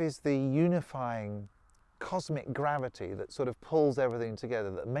kind of is the unifying cosmic gravity that sort of pulls everything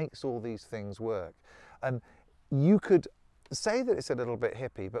together, that makes all these things work. And you could say that it's a little bit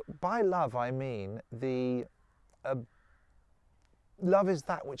hippie, but by love I mean love is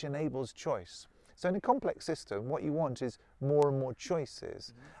that which enables choice. So in a complex system, what you want is more and more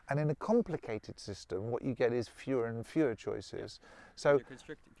choices. And in a complicated system, what you get is fewer and fewer choices. So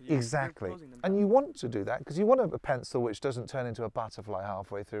exactly. And you want to do that because you want a pencil which doesn't turn into a butterfly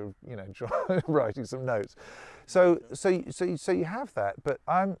halfway through, you know, writing some notes. So you have that. But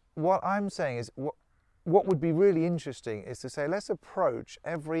what I'm saying is what would be really interesting is to say, let's approach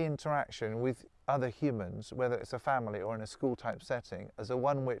every interaction with other humans, whether it's a family or in a school type setting, as a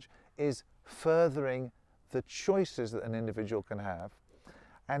one which is furthering the choices that an individual can have.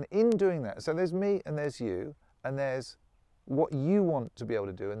 And in doing that, so there's me and there's you, and there's what you want to be able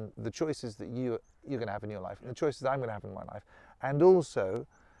to do and the choices that you're going to have in your life and the choices I'm going to have in my life. And also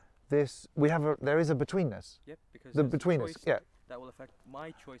there is a betweenness. Yep, because the betweenness, that will affect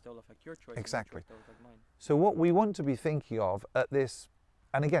my choice, that will affect your choice. Exactly. Choice, that will affect mine. So what we want to be thinking of at this,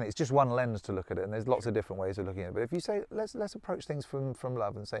 and again, it's just one lens to look at it, and there's lots of different ways of looking at it. But if you say, let's approach things from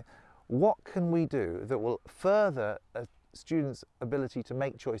love and say, what can we do that will further a student's ability to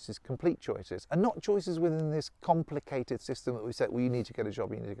make choices, complete choices, and not choices within this complicated system that we said, well, you need to get a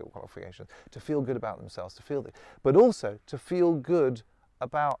job, you need to get qualifications, to feel good about themselves, but also to feel good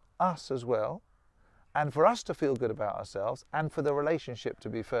about us as well, and for us to feel good about ourselves, and for the relationship to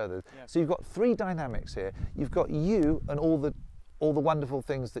be furthered. Yeah. So you've got three dynamics here. You've got you and all the wonderful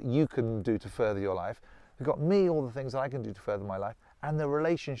things that you can do to further your life. You've got me, all the things that I can do to further my life, and the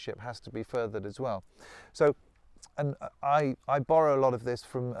relationship has to be furthered as well. So, and I borrow a lot of this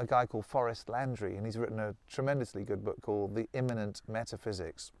from a guy called Forrest Landry, and he's written a tremendously good book called The Immanent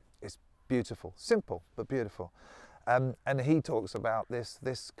Metaphysics. It's beautiful, simple, but beautiful. And he talks about this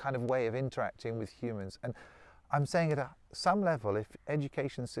kind of way of interacting with humans. And I'm saying at some level, if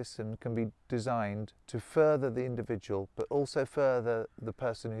education system can be designed to further the individual, but also further the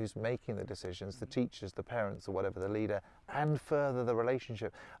person who's making the decisions, the teachers, the parents, or whatever, the leader, and further the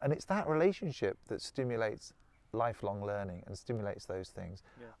relationship. And it's that relationship that stimulates lifelong learning and stimulates those things.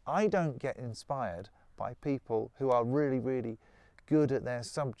 Yeah. I don't get inspired by people who are really, really good at their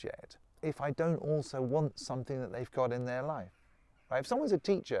subject if I don't also want something that they've got in their life. Right? If someone's a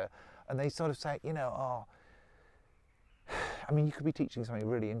teacher and they sort of say, you know, oh, I mean, you could be teaching something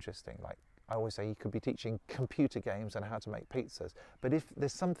really interesting. Like I always say, you could be teaching computer games and how to make pizzas. But if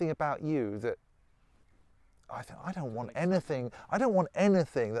there's something about you that I don't want anything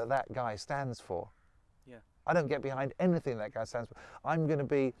that that guy stands for. Yeah. I don't get behind anything that guy stands for. I'm going to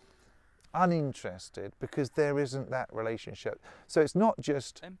be uninterested because there isn't that relationship. So it's not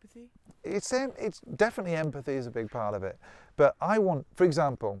just empathy. It's definitely empathy is a big part of it. But I want, for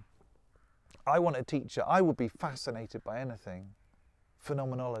example, I want a teacher. I would be fascinated by anything,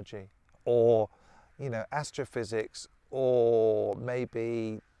 phenomenology, or astrophysics, or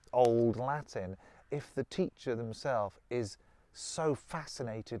maybe old Latin. If the teacher themselves is so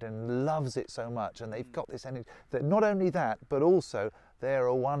fascinated and loves it so much, and they've got this energy, that not only that, but also they're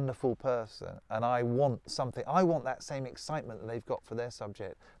a wonderful person, and I want that same excitement that they've got for their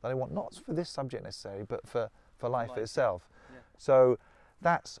subject, that I want not for this subject necessarily, but for life itself. Yeah. So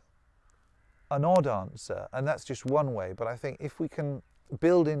that's an odd answer, and that's just one way, but I think if we can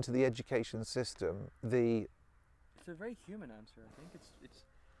build into the education system it's a very human answer. I think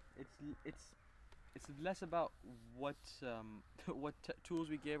it's less about what tools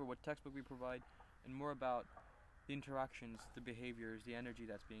we give or what textbook we provide, and more about the interactions, the behaviors, the energy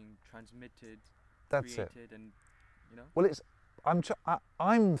that's being transmitted, created, and Well,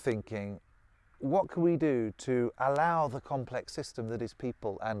 I'm thinking, what can we do to allow the complex system that is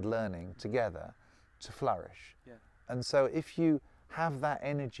people and learning together to flourish? Yeah. And so if you have that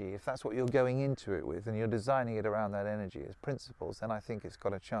energy, if that's what you're going into it with, and you're designing it around that energy as principles, then I think it's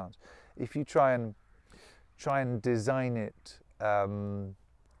got a chance. If you try and design it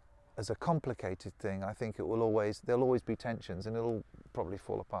as a complicated thing, I think there'll always be tensions, and it'll probably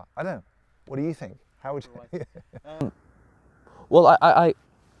fall apart. I don't know. What do you think? How would you? Well,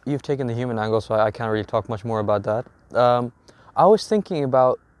 you've taken the human angle, so I can't really talk much more about that. I was thinking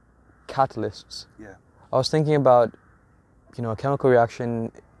about catalysts. Yeah. I was thinking about, a chemical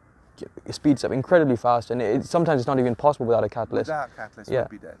reaction speeds up incredibly fast, and sometimes it's not even possible without a catalyst. Without catalyst, yeah.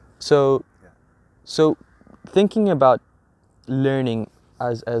 we'd be dead. So thinking about learning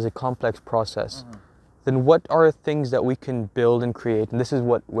as a complex process, then what are things that we can build and create? And this is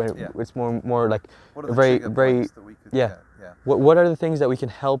it's more like what are the very points that we could yeah. get? Yeah. What are the things that we can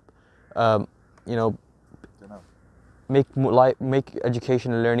help make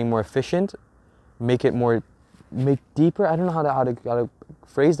education and learning more efficient, make deeper. I don't know how to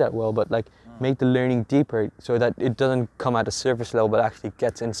phrase that well, but make the learning deeper so that it doesn't come at a surface level, but actually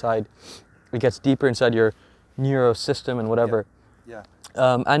gets inside. It gets deeper inside your neuro system and whatever. Yeah.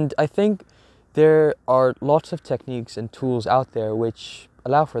 And I think there are lots of techniques and tools out there which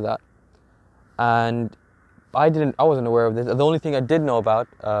allow for that. And I wasn't aware of this. The only thing I did know about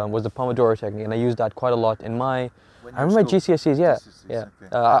was the Pomodoro technique, and I used that quite a lot in my. I remember my GCSEs. Yeah, yeah.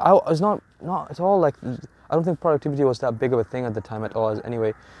 Okay. I was not at all I don't think productivity was that big of a thing at the time at all.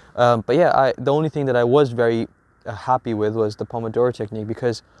 Anyway, but yeah, the only thing that I was very happy with was the Pomodoro technique,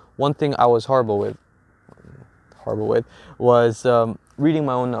 because one thing I was horrible with was reading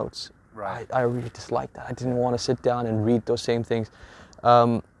my own notes. Right. I really disliked that. I didn't want to sit down and read those same things.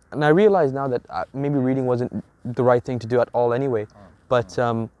 And I realize now that maybe reading wasn't the right thing to do at all anyway. But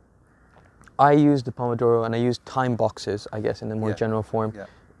I used the Pomodoro, and I used time boxes, I guess, in a more general form,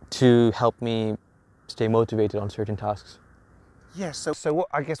 to help me stay motivated on certain tasks. Yes. Yeah, so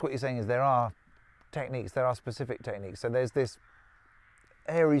I guess what you're saying is there are specific techniques. So there's this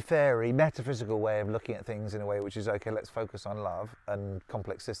airy-fairy metaphysical way of looking at things in a way which is, okay, let's focus on love and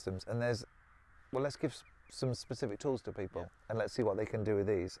complex systems, and let's give some specific tools to people, and let's see what they can do with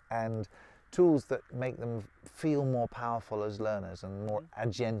these, and tools that make them feel more powerful as learners and more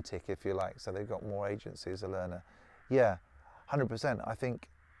agentic, if you like, so they've got more agency as a learner. Yeah, 100%. I think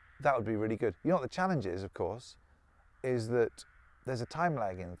that would be really good. You know what the challenge is, of course, is that there's a time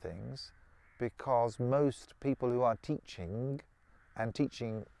lag in things, because most people who are teaching and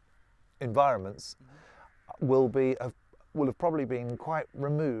teaching environments will have probably been quite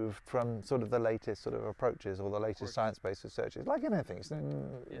removed from sort of the latest sort of approaches or the latest science-based researches, like anything. It's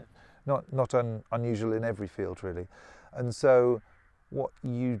not unusual in every field, really. And so what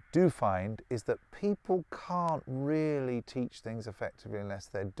you do find is that people can't really teach things effectively unless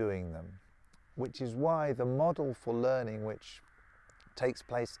they're doing them. which is why the model for learning, which takes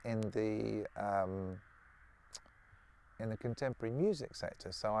place in the contemporary music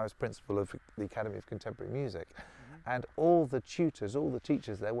sector. So I was principal of the Academy of Contemporary Music, and all the tutors, all the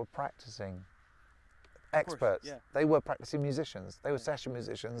teachers there were practicing experts. yeah. They were practicing musicians. They were session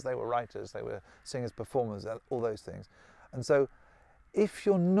musicians. They were writers. They were singers, performers, all those things. And so, if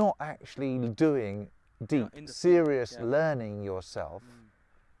you're not actually doing deep, serious learning yourself,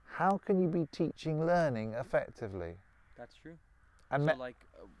 how can you be teaching learning effectively? That's true. And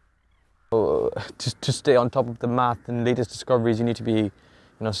so to stay on top of the math and latest discoveries, you need to be,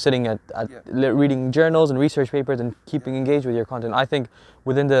 sitting at reading journals and research papers and keeping engaged with your content. I think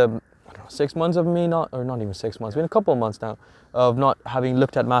within the 6 months of me not even 6 months, been a couple of months now of not having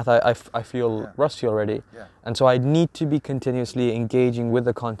looked at math, I feel rusty already. Yeah. And so I need to be continuously engaging with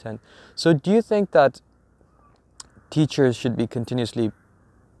the content. So do you think that teachers should be continuously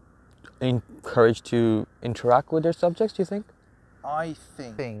encouraged to interact with their subjects, do you think? I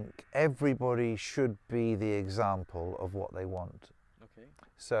think everybody should be the example of what they want. Okay.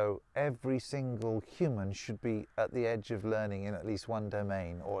 So every single human should be at the edge of learning in at least one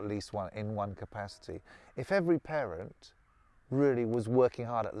domain, or at least in one capacity. If every parent really was working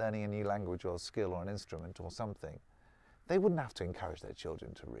hard at learning a new language or skill or an instrument or something, they wouldn't have to encourage their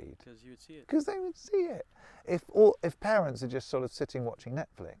children to read. Because you would see it. Because they would see it. If parents are just sort of sitting watching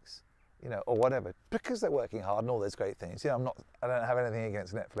Netflix, or whatever, because they're working hard and all those great things. I don't have anything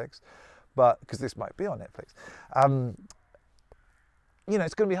against Netflix, but because this might be on Netflix.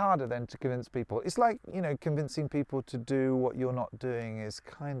 It's going to be harder then to convince people. It's like, convincing people to do what you're not doing is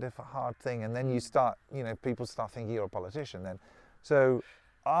kind of a hard thing. And then you start, people start thinking you're a politician then. So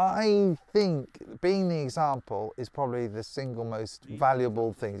I think being the example is probably the single most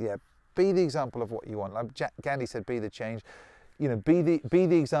valuable thing. Yeah, be the example of what you want. Like Gandhi said, be the change. Be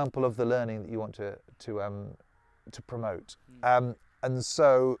the example of the learning that you want to promote. And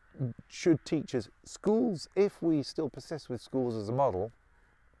so should teachers, schools, if we still persist with schools as a model,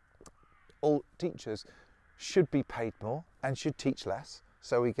 all teachers should be paid more and should teach less,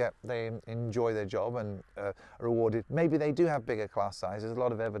 so they enjoy their job and are rewarded. Maybe they do have bigger class sizes. A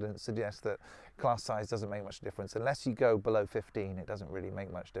lot of evidence suggests that class size doesn't make much difference. Unless you go below 15, it doesn't really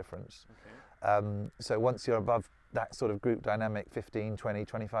make much difference. Okay. So once you're above that sort of group dynamic, 15, 20,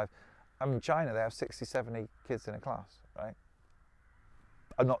 25, in China they have 60, 70 kids in a class, right?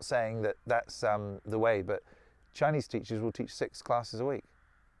 I'm not saying that that's the way, but Chinese teachers will teach 6 classes a week.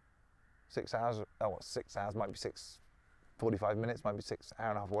 6 hours, 6 hours, might be 45 minutes, might be 6 hour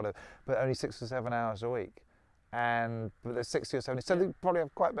and a half, whatever, but only 6 or 7 hours a week. But there's 60 or 70, so they probably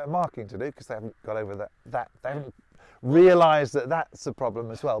have quite a bit of marking to do because they haven't got over that. They haven't realised that that's a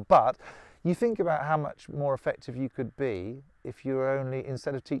problem as well. But you think about how much more effective you could be if you were only,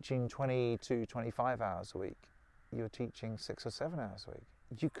 instead of teaching 20 to 25 hours a week, you were teaching 6 or 7 hours a week.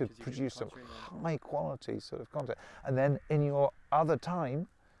 You could produce some high quality sort of content. And then in your other time,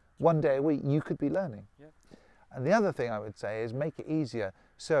 one day a week, you could be learning. Yeah. And the other thing I would say is make it easier.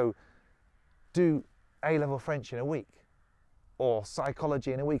 So do A-level French in a week, or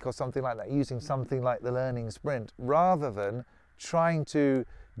psychology in a week, or something like that, using something like the learning sprint, rather than trying to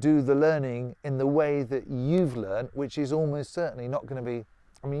do the learning in the way that you've learned, which is almost certainly not going to be,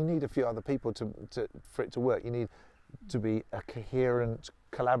 you need a few other people for it to work. You need to be a coherent,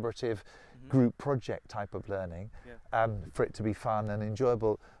 collaborative group project type of learning, for it to be fun and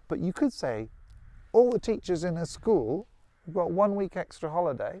enjoyable. But you could say, all the teachers in a school got 1 week extra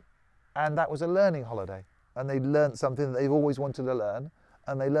holiday, and that was a learning holiday. And they learned something that they've always wanted to learn,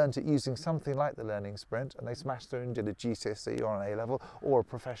 and they learned it using something like the learning sprint, and they smashed through and did a GCSE or an A-level or a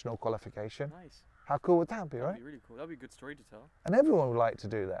professional qualification. Nice. How cool would that be, right? That'd be really cool. That'd be a good story to tell. And everyone would like to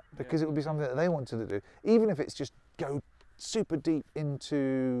do that, because it would be something that they wanted to do, even if it's just go super deep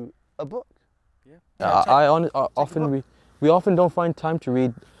into a book. We often don't find time to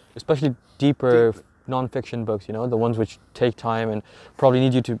read, especially deeper non-fiction books, the ones which take time and probably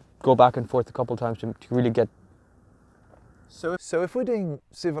need you to go back and forth a couple of times to really get. So if we're doing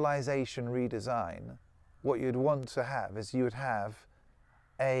civilization redesign, what you'd want to have is you would have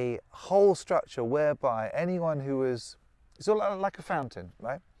a whole structure whereby anyone who is, it's all like a fountain,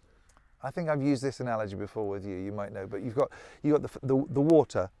 right? I think I've used this analogy before with you, you might know, but you've got the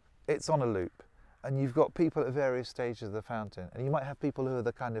water, it's on a loop, and you've got people at various stages of the fountain, and you might have people who are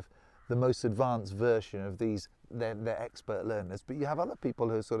the kind of the most advanced version of these, they're expert learners, but you have other people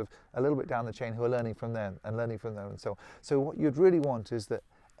who are sort of a little bit down the chain who are learning from them and learning from them and so on. So what you'd really want is that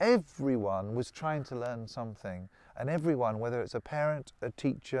everyone was trying to learn something, and everyone, whether it's a parent, a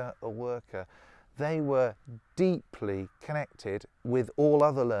teacher, a worker, they were deeply connected with all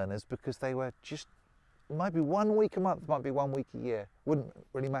other learners because they were just, it might be 1 week a month, might be 1 week a year, wouldn't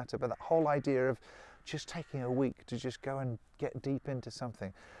really matter, but that whole idea of just taking a week to just go and get deep into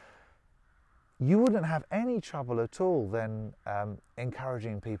something, you wouldn't have any trouble at all then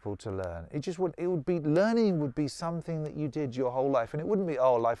encouraging people to learn. Learning would be something that you did your whole life, and it wouldn't be,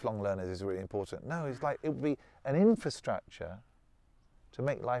 oh, lifelong learners is really important. No, it's like, it would be an infrastructure to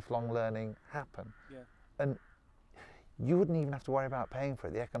make lifelong learning happen. Yeah. And you wouldn't even have to worry about paying for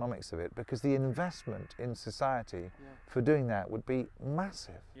it, the economics of it, because the investment in society for doing that would be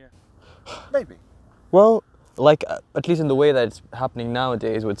massive. Yeah. Maybe. Well, like at least in the way that it's happening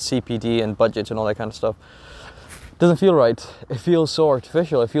nowadays with CPD and budgets and all that kind of stuff, it doesn't feel right. It feels so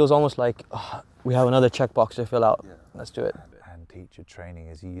artificial. It feels almost like we have another checkbox to fill out. Yeah. Let's do it. And teacher training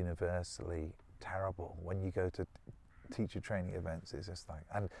is universally terrible. When you go to teacher training events, it's just like,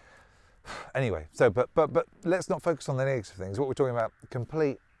 and anyway, so but let's not focus on the negative things. What we're talking about,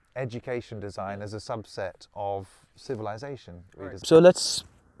 complete education design as a subset of civilization. Right. So let's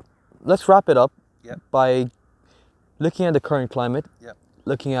wrap it up Yep. by looking at the current climate, Yep.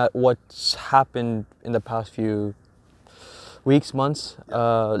 looking at what's happened in the past few weeks, months,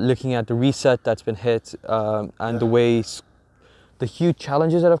 looking at the reset that's been hit, and the ways, the huge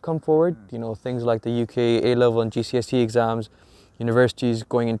challenges that have come forward, you know, things like the UK A-level and GCSE exams, universities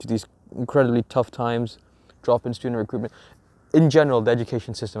going into these incredibly tough times, drop in student recruitment. In general, the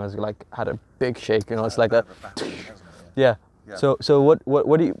education system has like had a big shake, you know, it's like that. Yeah. Yeah. So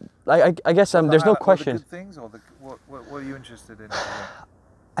what do you, I guess there's no question. The good things, or what are you interested in?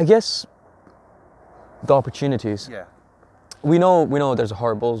 I guess the opportunities. Yeah. We know there's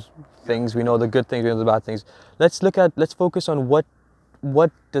horrible things, we know the good things, we know the bad things. Let's focus on what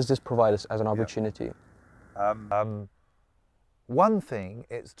does this provide us as an opportunity? One thing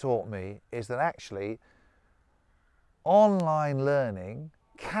it's taught me is that actually online learning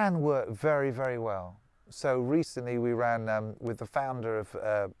can work very, very well. So recently we ran with the founder of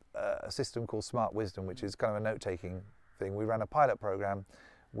a system called Smart Wisdom, which is kind of a note-taking thing. We ran a pilot program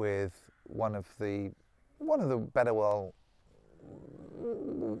with one of the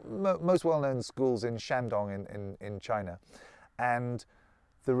most well-known schools in Shandong in China, and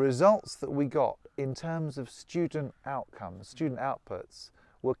the results that we got in terms of student outcomes, student outputs,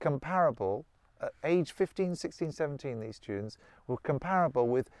 were comparable at age 15, 16, 17. These students were comparable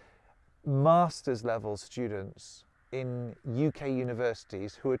with master's level students in UK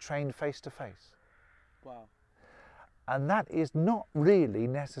universities who are trained face-to-face. Wow. And that is not really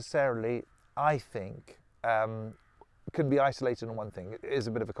necessarily, I think, can be isolated on one thing. It is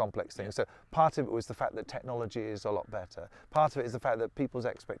a bit of a complex thing. So part of it was the fact that technology is a lot better. Part of it is the fact that people's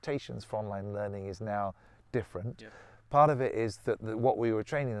expectations for online learning is now different. Yep. Part of it is that what we were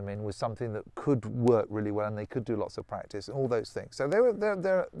training them in was something that could work really well, and they could do lots of practice and all those things. So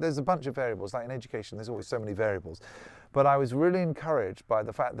there's a bunch of variables. Like in education, there's always so many variables. But I was really encouraged by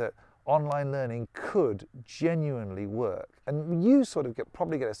the fact that online learning could genuinely work. And you sort of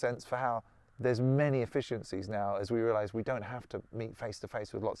probably get a sense for how there's many efficiencies now as we realize we don't have to meet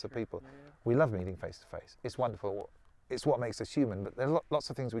face-to-face with lots of people. We love meeting face-to-face. It's wonderful. It's what makes us human, but there are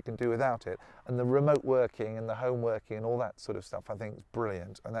lots of things we can do without it. And the remote working and the home working and all that sort of stuff, I think is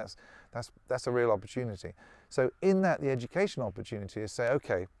brilliant. And that's a real opportunity. So in that, the educational opportunity is say,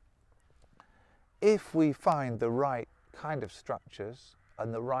 okay, if we find the right kind of structures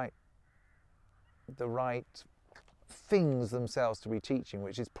and the right things themselves to be teaching,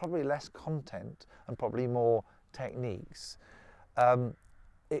 which is probably less content and probably more techniques,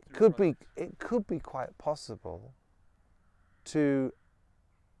 it could be quite possible to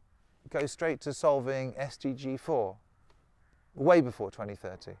go straight to solving SDG 4 way before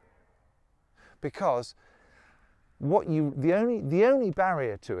 2030, because the only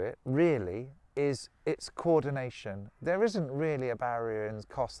barrier to it really is its coordination. There isn't really a barrier in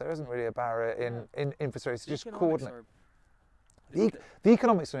cost. There isn't really a barrier in infrastructure. It's just coordinate. The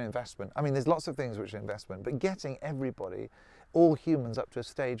economics are an investment. I mean, there's lots of things which are investment, but getting everybody, all humans, up to a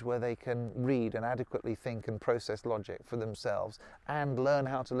stage where they can read and adequately think and process logic for themselves and learn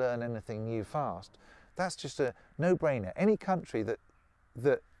how to learn anything new fast, that's just a no-brainer. Any country that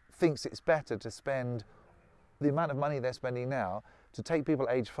thinks it's better to spend the amount of money they're spending now to take people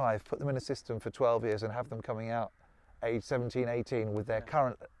age 5, put them in a system for 12 years and have them coming out age 17, 18 with their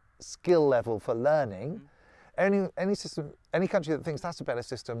current skill level for learning, any system, any country that thinks that's a better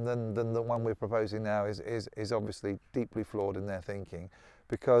system than the one we're proposing now is obviously deeply flawed in their thinking,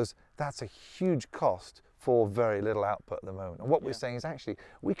 because that's a huge cost for very little output at the moment. And what we're saying is actually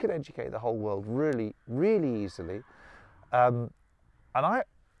we could educate the whole world really, really easily, and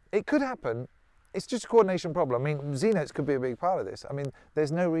it could happen it's just a coordination problem. I mean, ZNotes could be a big part of this. I mean,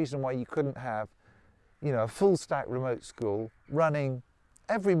 there's no reason why you couldn't have, you know, a full stack remote school running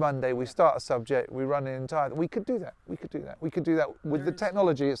every Monday. We start a subject, we run an entire. We could do that. We could do that. We could do that with the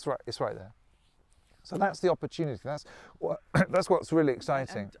technology. It's right. It's right there. So that's the opportunity. That's what's really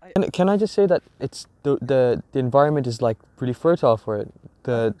exciting. And can I just say that it's the environment is like really fertile for it.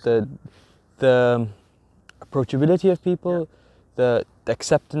 The approachability of people, the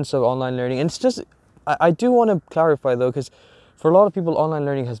acceptance of online learning, and it's just. I do want to clarify though, because for a lot of people, online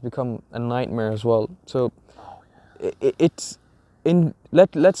learning has become a nightmare as well. So it's in.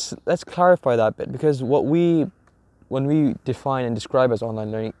 Let's clarify that bit, because when we define and describe as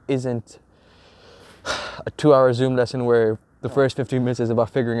online learning isn't a 2-hour Zoom lesson where the first 15 minutes is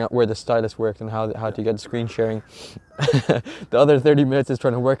about figuring out where the stylus works and how to get screen sharing. The other 30 minutes is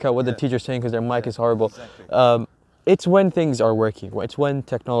trying to work out what the teacher's saying because their mic is horrible. Exactly. It's when things are working. It's when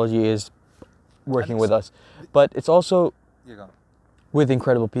technology is working with us. But it's also with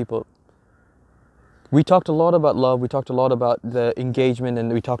incredible people. We talked a lot about love. We talked a lot about the engagement,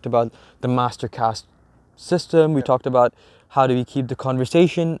 and we talked about the masterclass system. We talked about how do we keep the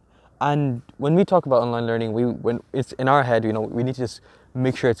conversation. And when we talk about online learning, when it's in our head, you know, we need to just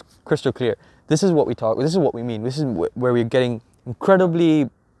make sure it's crystal clear. This is what we talk. This is what we mean. This is where we're getting incredibly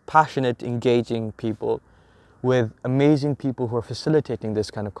passionate, engaging people with amazing people who are facilitating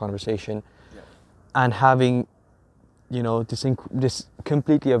this kind of conversation, and having, you know, this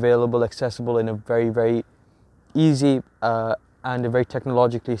completely available, accessible in a very, very easy and a very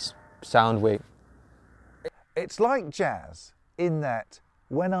technologically sound way. It's like jazz in that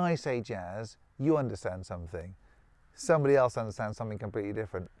when I say jazz, you understand something. Somebody else understands something completely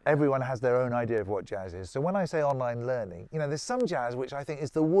different. Everyone has their own idea of what jazz is. So when I say online learning, you know, there's some jazz which I think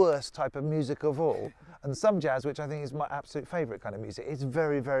is the worst type of music of all, and some jazz which I think is my absolute favorite kind of music. It's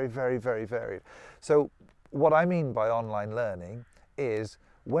very, very, very, very varied. So what I mean by online learning is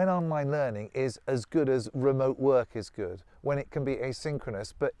when online learning is as good as remote work is good, when it can be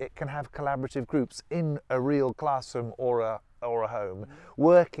asynchronous, but it can have collaborative groups in a real classroom or a home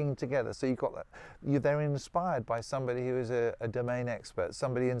working together. So you've got that. They're inspired by somebody who is a domain expert,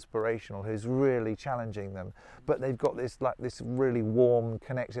 somebody inspirational who's really challenging them, but they've got this really warm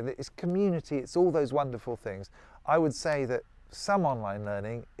connection. It's community. It's all those wonderful things. I would say that some online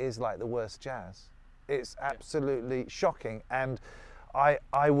learning is like the worst jazz. It's absolutely shocking, and I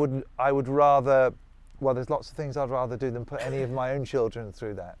would rather. Well, there's lots of things I'd rather do than put any of my own children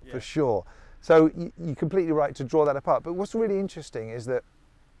through that, for sure. So you're completely right to draw that apart. But what's really interesting is that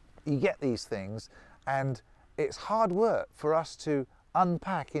you get these things, and it's hard work for us to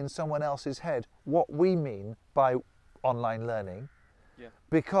unpack in someone else's head what we mean by online learning,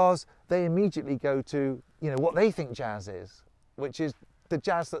 because they immediately go to, you know, what they think jazz is, which is the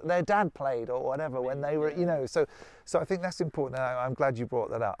jazz that their dad played or whatever when they were, you know. So I think that's important. And I'm glad you brought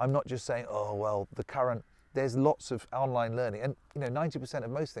that up. I'm not just saying, oh well, there's lots of online learning, and you know, 90%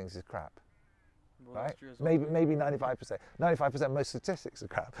 of most things is crap. Well, right? Maybe 95%. 95% of most statistics are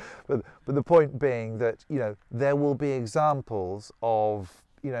crap. But the point being that, you know, there will be examples of,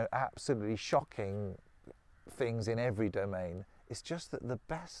 you know, absolutely shocking things in every domain. It's just that the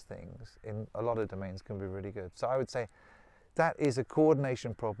best things in a lot of domains can be really good. So I would say that is a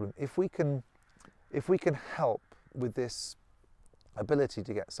coordination problem. If we can help with this ability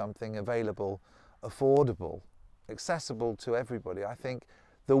to get something available, affordable, accessible to everybody, I think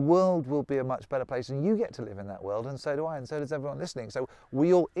the world will be a much better place, and you get to live in that world, and so do I, and so does everyone listening. So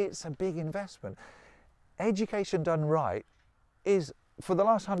it's a big investment. Education done right is, for the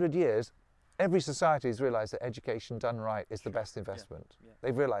last 100 years, every society has realised that education done right is the best investment.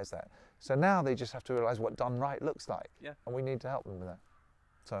 They've realised that. So now they just have to realise what done right looks like, and we need to help them with that.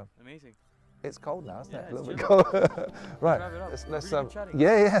 So amazing. It's cold now, isn't it? A It's little bit cold. Right. Let's really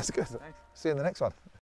yeah, it's good. Thanks. See you in the next one.